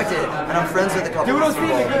I respect it. And I'm friends with a couple Doodle of people.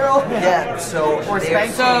 Stevie girl. Yeah, so Or they have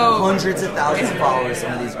Spanky. So- hundreds of thousands of followers.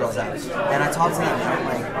 Some of these girls have, and I talk to them, and I'm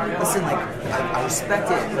like, listen, like I respect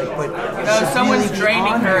it, like, but No, you should someone's really be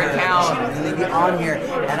draining on her here. account. You should really be on here,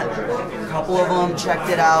 and a couple of them checked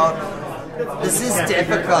it out. This is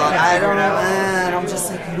difficult. I don't know, and I'm just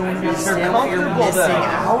like, you don't understand what you're comfortable, missing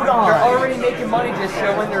though. out on. They're already making money just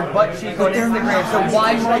showing their butt cheek on But they're Instagram. So not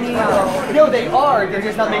why making should I money, count? though. No, they are. They're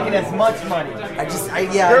just not making as much money.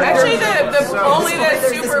 Yeah. Actually, only the there's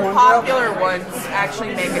this super one girl- popular ones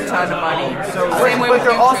actually make a ton of money. Same way But with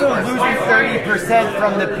they're also YouTubers. losing 30%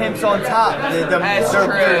 from the pimps on top. That's Their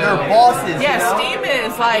true. bosses. Yeah, you know? Steam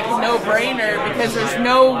is like no-brainer because there's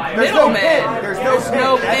no There's no middleman. pimp. There's no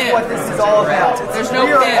pimp. That's pimp. what this is all about. There's no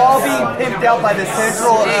We are pimps. all being pimped out by the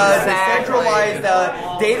Exactly.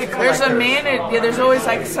 centralized data collectors. There's always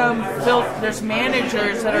like there's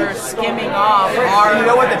managers that are skimming off our You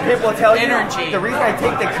know what the pimp will tell energy. you? The reason I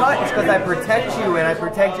take the cut is because I protect you and I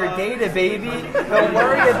protect your data, baby. Don't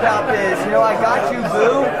worry about this. You know, I got you,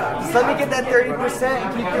 boo. Just let me get that 30%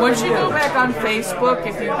 and keep doing Once you you. go back on Facebook,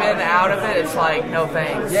 if you've been out of it, it's like, no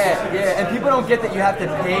thanks. Yeah, and people don't get that you have to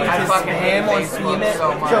pay I to fucking hate spam on Facebook Steam it.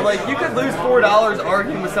 so much. So like you could lose $4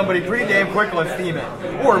 arguing with somebody pretty damn quick on Steam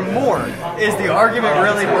it. Or more. Is the argument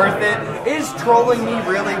really worth it? Is trolling me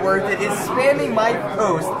really worth it? Is spamming my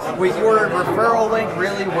post with your referral link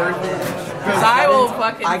really worth it? Because I will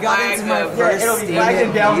fucking I got flag into my them. first it'll be Steam flagged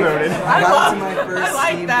and beef. downloaded. I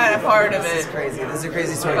like that part of This is it. crazy. This is a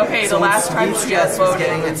crazy story. Okay, the so when last time Sweet she got Jess was voted.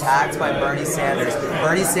 getting attacked by Bernie Sanders.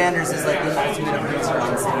 Bernie Sanders is like the ultimate abuser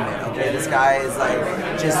on Steam. Okay, this guy is like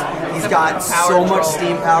he's got Power so much troll.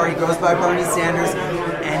 Steam power. He goes by Bernie Sanders,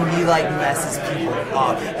 and he like messes people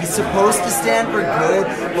up. He's supposed to stand for good,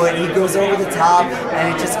 but he goes over the top,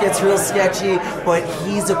 and it just gets real sketchy. But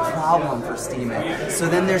he's a problem for Steam. So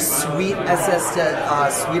then there's Sweet SSJ.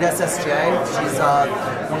 She's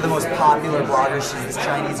one of the most popular bloggers. She's this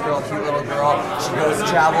Chinese girl, cute little girl. She goes,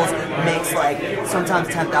 travels, makes like sometimes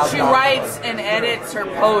 $10,000. She writes and edits her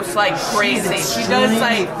posts like crazy. She does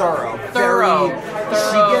like thorough. thorough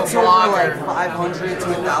She gets over blogger. like 500 to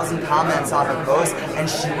 1,000 comments on her post, and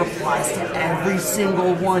she replies to every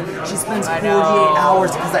single one. She spends 48 know.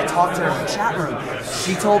 hours because I talked to her in the chat room.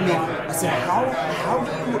 She told me, I said, how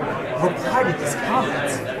do you reply to these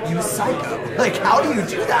comments? You psycho. Like, how do you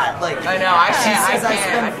do that? Like, I know, I she can't- I says I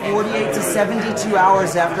can't. spend 48 to 72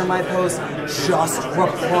 hours after my post just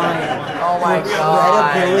replying. Oh my Her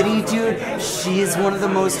God. credibility, dude. She's one of the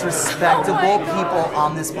most respectable people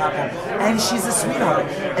on this platform, and she's a sweetheart.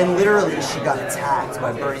 And literally, she got attacked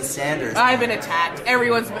by Bernie Sanders. I've been attacked.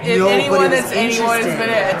 Everyone's No, anyone but it was that's anyone has been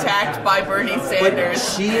interesting. attacked by Bernie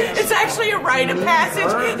Sanders. It's actually a rite of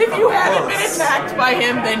passage. If you haven't been attacked by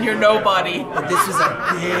him, then you're nobody. But this was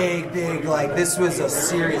a big, like, this was a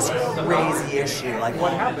serious, crazy issue. Like,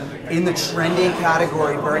 what happened? In the trending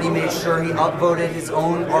category, Bernie made sure he upvoted his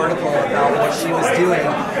own article about what she was doing,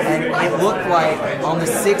 and it looked like on the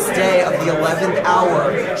 6th day of the 11th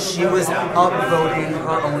hour, she was upvoting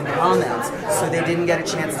her own comments. So they didn't get a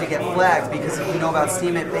chance to get flagged, because if you know about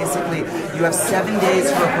Steam, it basically, you have 7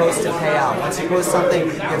 days for a post to pay out. Once you post something,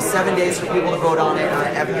 you have 7 days for people to vote on it,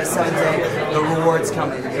 and every 7th day, the rewards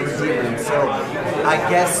come in, you redeem them. So I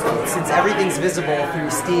guess since everything's visible through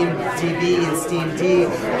Steam DB and Steam D,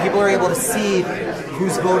 people are able to see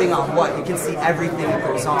who's voting on what. You can see everything that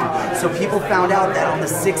goes on. So people found out that on the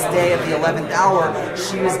 6th day of the 11th hour,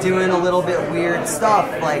 she was doing a little bit weird stuff.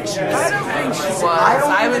 Like she was. I don't think she was. I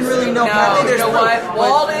don't even really know. No, but I think you there's know proof. what?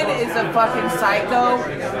 Walden is a fucking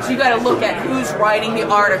psycho. So you got to look at who's writing the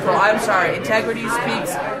article. I'm sorry. Integrity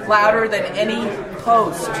speaks louder than any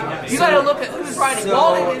post. You got to look at who's writing.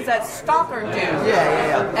 Walden is that stalker dude.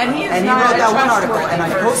 Yeah. And he is and not he wrote a that one article, trustworthy and I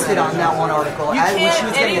person. posted on that one article You when she can't,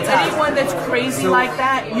 was getting attacked. anyone that's crazy like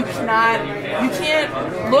that, you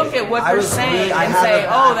can't look at what I they're was saying really- I and had say, a-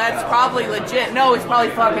 oh, that's probably legit. No, it's probably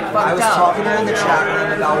fucking fucked I was up. talking to her in the chat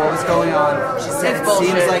room about what was going on. She said, It's it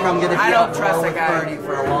seems bullshit. like I'm going to be I don't up trust with the guy. Bernie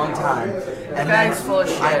for a long time. And The then guy's full of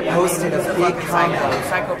shit. I posted a big comment.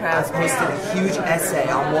 Psychopath. I posted a huge essay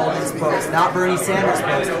on Walden's post, not Bernie Sanders'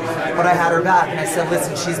 post, but I had her back and I said,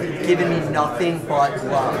 listen, she's given me nothing but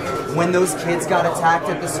love. When those kids got attacked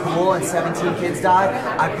at the school and 17 kids died,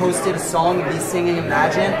 I posted a song of me singing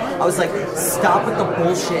Imagine. I was like, stop with the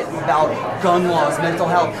bullshit about gun laws, mental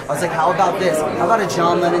health. I was like, how about this? How about a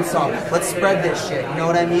John Lennon song? Let's spread this shit. You know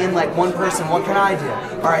what I mean? Like one person, what can I do?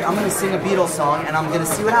 All right, I'm going to sing a Beatles song and I'm going to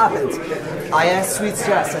see what happens. I asked Sweet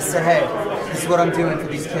Jess, I said, hey, this is what I'm doing for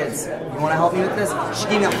these kids. You want to help me with this? She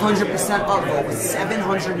gave me 100% upvote with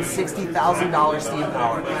 $760,000 Steam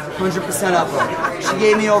power. 100% upvote. She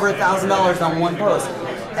gave me over $1,000 on one post.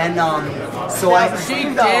 And so I... She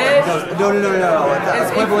did? No.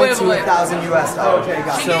 It's Equivalent to equivalent. $1,000 US. Oh, okay,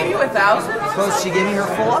 got it. She gave you 1,000? Post, she gave me her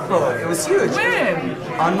full upvote. It was huge. When?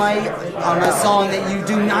 On my song that you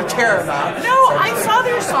do not care about. No, I saw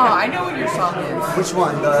their song. I know what your song is. Which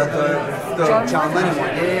one? The John Lennon one.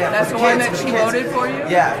 Yeah. That's for the one kids, that for she kids. voted for you?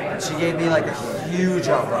 Yeah. She gave me like a huge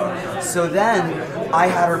upvote. So then I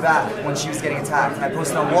had her back when she was getting attacked. And I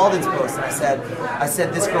posted on Walden's post and I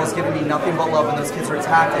said this girl's giving me nothing but love when those kids were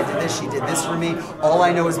attacked. I did this, she did this for me. All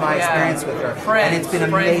I know is my experience with her. And it's been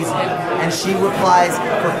amazing. And she replies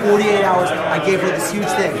for 48 hours, I gave her this huge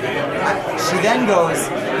thing. She then goes,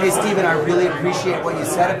 hey Steven, I really appreciate what you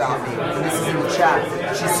said about me. And this is in the chat.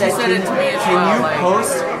 She said, can you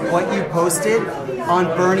post what you posted on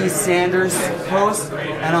Bernie Sanders' post?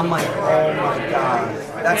 And I'm like, oh my God.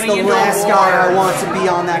 That's the last guy I want to be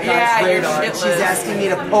on that guy's radar. She's asking me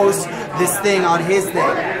to post this thing on his thing.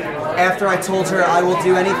 After I told her I will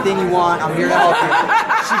do anything you want, I'm here to help you.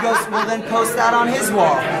 She goes, well then post that on his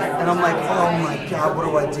wall. And I'm like, oh my God, what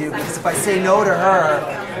do I do? Because if I say no to her,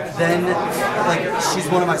 then like she's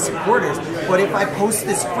one of my supporters. But if I post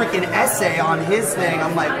this freaking essay on his thing,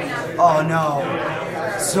 I'm like, oh no.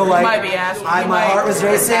 So like, my heart was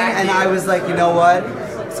racing, and I was like, you know what?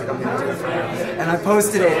 It's like, I'm gonna do it for you. And I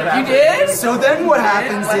posted it. You did? So then what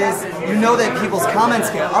happens is, you know that people's comments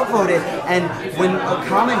get upvoted, and when a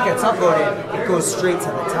comment gets upvoted, it goes straight to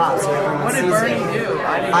the top, so everyone What sees did Bernie it. do?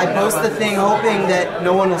 I post the thing hoping that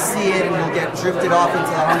no one will see it, and it'll get drifted off into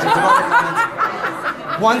the hundreds of other comments.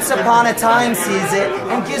 Once Upon a Time sees it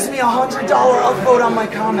and gives me $100 upvote on my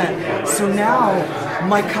comment. So now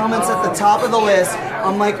my comment's at the top of the list.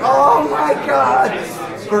 I'm like, oh my God,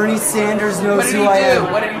 Bernie Sanders knows who I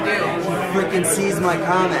am. What did he do? He freaking sees my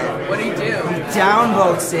comment. What did he do? He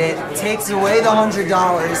downvotes it, takes away the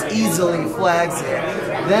 $100, easily flags it,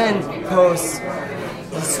 then posts.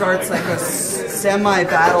 He starts like a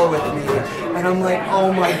semi-battle with me, and I'm like,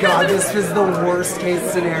 oh my God, this was the worst case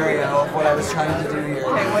scenario of what I was trying to do here.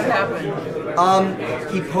 Okay, what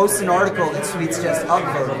happened? He posts an article that Sweet's just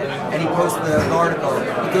upvoted, and he posts the article.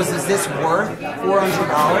 He goes, is this worth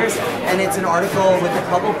 $400? And it's an article with a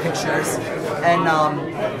couple pictures, and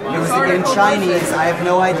it was in Chinese, I have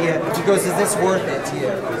no idea. He goes, is this worth it to you?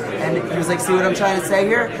 And he was like, see what I'm trying to say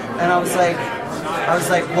here? And I was like, I was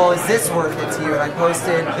like, well, is this worth it to you? And I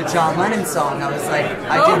posted the John Lennon song. I was like,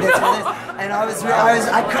 I did this for this. And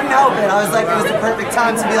I couldn't help it. I was like, it was the perfect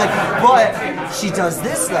time to be like, but she does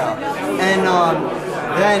this though. And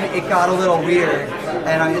then it got a little weird,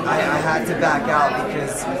 and I had to back out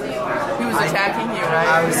because he was attacking you, right?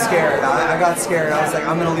 I was scared. I got scared. I was like,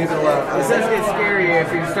 I'm gonna leave it alone. It does get scary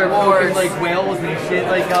if you start poking like whales and shit.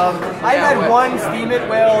 Like I had one Steam It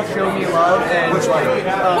whale show me love, and which one?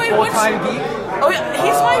 Full-Time Geek. Oh yeah,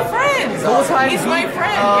 he's my friend. He's my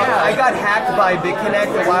friend. Yeah. I got hacked by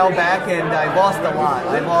BitConnect a while back, and I lost a lot.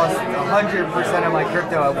 I lost 100% of my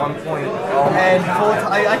crypto at one point. And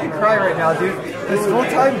I can cry right now, dude. This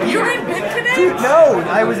Full-Time Geek. You're in BitConnect? Dude, no,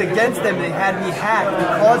 I was against them. They had me hacked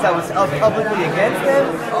because I was publicly against them.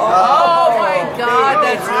 Oh my God,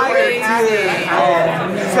 that's crazy.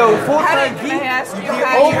 So Full-Time Geek. Can I ask you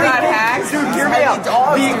how you got hacked? Dude, hear me out.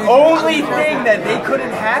 The only thing that they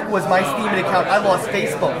couldn't hack was my Steam account. I lost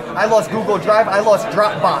Facebook, I lost Google Drive, I lost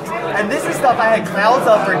Dropbox. And this is stuff I had clouds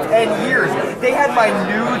of for 10 years. They had my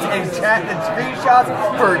nudes and chat and screenshots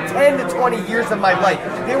for 10 to 20 years of my life.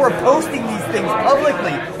 They were posting these things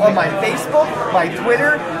publicly on my Facebook, my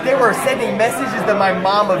Twitter. They were sending messages to my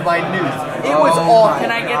mom of my nudes. It was awful. Can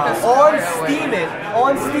I get this on Steam It?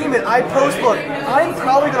 On Steam It, I post, look, I'm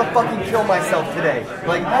probably gonna fucking kill myself today.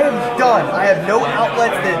 Like, I am done. I have no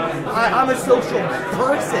outlets I'm a social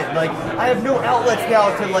person. Like, I have no outlets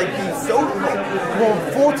now to like be social. Well,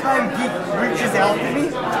 Full-Time Geek reaches out to me,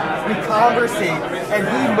 we conversate, and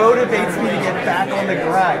he motivates me to get back on the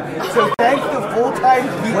grind. So thanks to Full-Time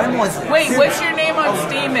Geek. When was it? Wait, what's your name on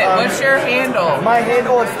Steam It? What's your handle? My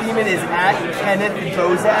handle on Steam It is @Kenneth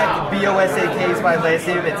Bozak. B-O-S-A-K is my last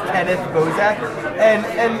name. It's Kenneth Bozak. And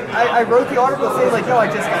I wrote the article saying like, yo, I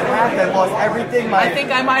just got hacked. I lost everything. I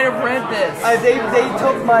think I might have read this. They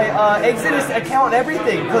took my Exodus account and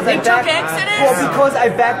everything. They took Exodus? Well, because I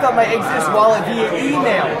backed up my Exodus wallet via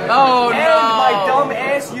email. Oh, and no. my dumb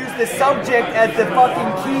ass used the subject as the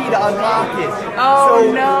fucking key to unlock it.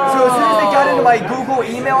 Oh, no. So as soon as they got into my Google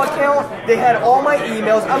email account, they had all my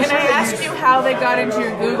emails. Can I ask you how they got into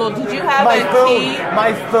your Google? Did you have my a phone, key?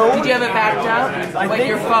 My phone. Did you have it backed up?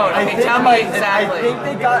 Your phone. Okay, tell me exactly. I think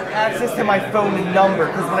they got access to my phone number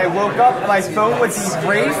because when I woke up, my phone was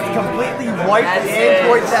erased, completely wiped,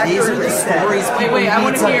 Android factory reset. Wait, I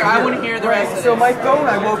want to hear the rest of it. So my phone,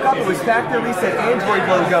 I woke up, it was factory reset Android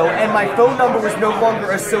logo, and my phone number was no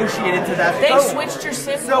longer associated to that phone. They switched your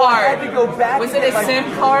SIM So card. I had to go back. Was it a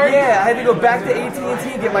SIM card? Yeah, I had to go back to AT&T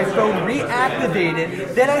and get my phone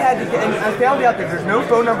reactivated. Then I had to get, and I found out that there's no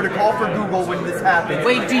phone number to call for Google when this happened.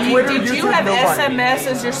 Wait, did you have SMS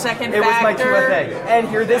as your second factor? It was my 2FA. And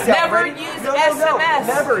hear this out. Never use SMS.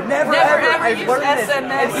 Never ever I use learned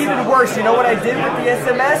SMS. And even worse, you know what I did with the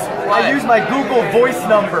SMS? What? I used my Google voice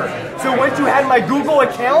number. So once you had my Google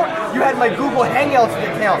account, you had my Google Hangouts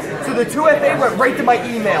account. So the 2FA went right to my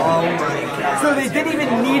email. Oh my God. So they didn't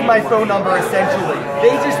even need my phone number essentially. They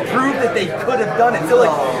just proved that they could have done it. So like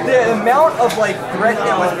the amount of like threat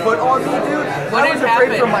that was put on me, dude, I was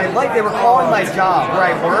afraid for my life. They were calling my job where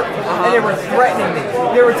I work and they were threatening me.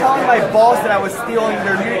 They were telling my boss that I was stealing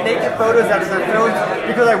their naked photos out of their phones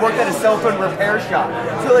because I worked at a cell phone repair shop.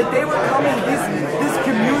 So like they were coming, this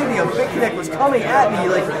community of BitConnect was coming at me.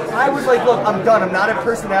 Like I was like, look, I'm done. I'm not a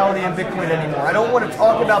personality in Bitcoin anymore. I don't want to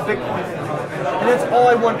talk about Bitcoin anymore. And that's all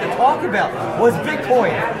I wanted to talk about was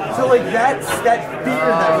Bitcoin. So like that fear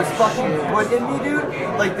that was fucking put in me, dude.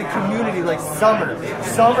 Like the community, like Summer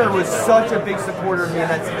was such a big supporter of me in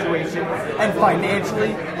that situation. And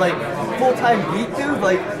financially, like Full-Time Geek, dude,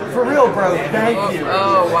 like for real, bro. Thank you.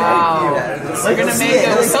 Oh wow. Thank you. We're gonna make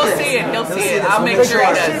it. He'll see it. I'll make sure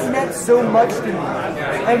he That does. shit meant so much to me.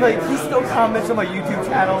 And like he still comments on my YouTube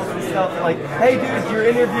channels and stuff. And like, hey dude, your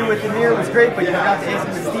interview with Amir was great, but you forgot to ask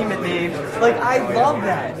him the Steam It name. Like I love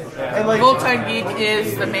that. And like Full-Time Geek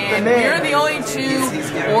is the man. We're the only two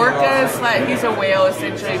orcas. Like he's a whale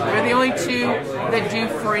essentially. We're the only two that do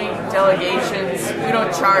free delegations. We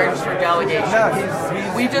don't charge for delegations.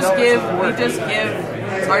 No, we just give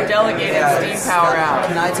our delegated Steam Power out.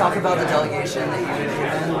 Can I talk about the delegation that you've been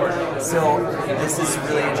given? So this is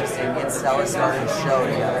really interesting. Me and Stella started a show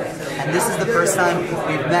together, and this is the first time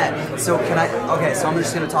we've met. So so I'm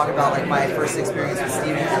just gonna talk about like my first experience with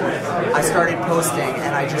Steven. And I started posting,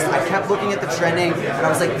 and I kept looking at the trending, and I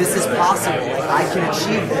was like, this is possible. Like I can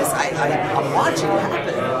achieve this. I'm watching it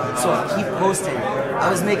happen. So I keep posting. I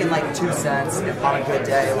was making like 2 cents on a good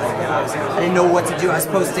day. Like I didn't know what to do. I was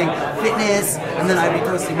posting fitness, and then I'd be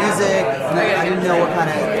posting music, and then I didn't know what kind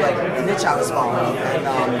of like niche I was following. And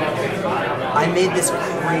I made this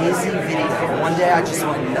crazy video. One day I just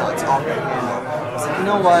went nuts off the handle. I was like, you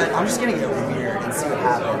know what? I'm just gonna get weird. and see what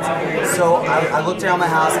happens. So I looked around my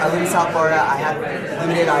house. I live in South Florida. I had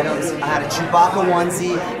limited items. I had a Chewbacca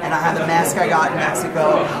onesie, and I had the mask I got in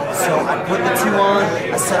Mexico. So I put the two on,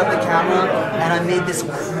 I set up the camera, and I made this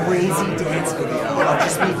crazy dance video of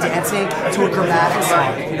just me dancing to a dramatic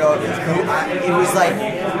song. You know, it was like,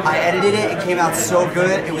 I edited it, it came out so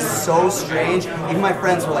good, it was so strange. Even my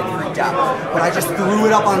friends were like freaked out. But I just threw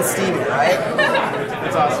it up on Steam, right?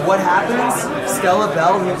 That's awesome. What happens? Stella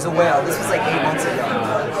Bell, who's a whale, this was like 8 months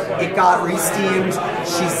ago. It got re-steamed,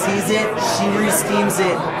 she sees it, she re-steams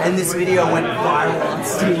it, and this video went viral on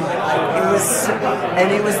Steam. I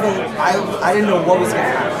didn't know what was gonna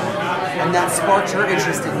happen. And that sparked her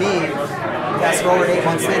interest in me. Fast forward 8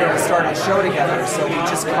 months later, we started a show together, so we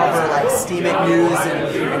just cover like Steamic news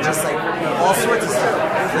and just like all sorts of stuff.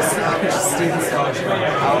 Just Steven Stone show.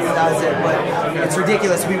 That was it. But it's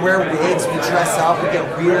ridiculous. We wear wigs, we dress up, we get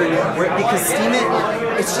weird. Because Steamic,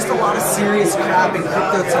 it's just a lot of serious crap and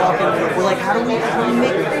crypto talk, and we're like, how do we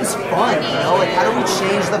make things fun? You know, like how do we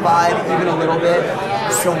change the vibe even a little bit?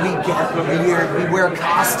 So we get weird. We wear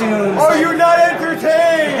costumes. Are you not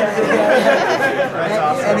entertained?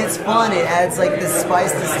 And it's fun. It adds like this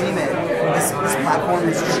spice to Steamic. This platform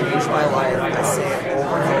has changed my life. I say it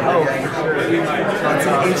over and over again. It's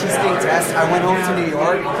an interesting test. I went home to New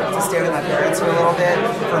York to stay with my parents for a little bit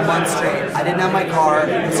for months straight. I didn't have my car.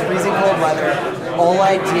 It was freezing cold weather. All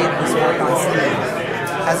I did was work on Steam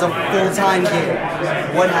as a full-time gig.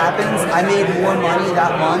 What happens? I made more money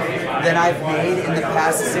that month than I've made in the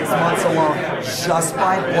past 6 months alone just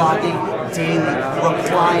by blogging daily,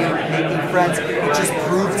 replying, making friends. It just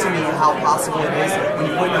proved to me how possible it is when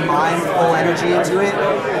you put your mind, full energy into it.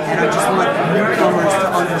 And I just want newcomers to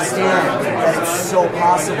understand that it's so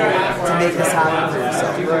possible to make this happen for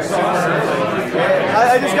yourself.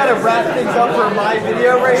 I just got to wrap things up for my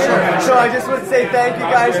video right here. So I just want to say thank you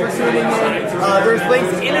guys for tuning in. There's links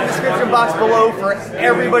in the description box below for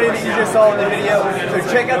everybody that you just saw in the video. So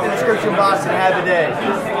check out the description box and have a day.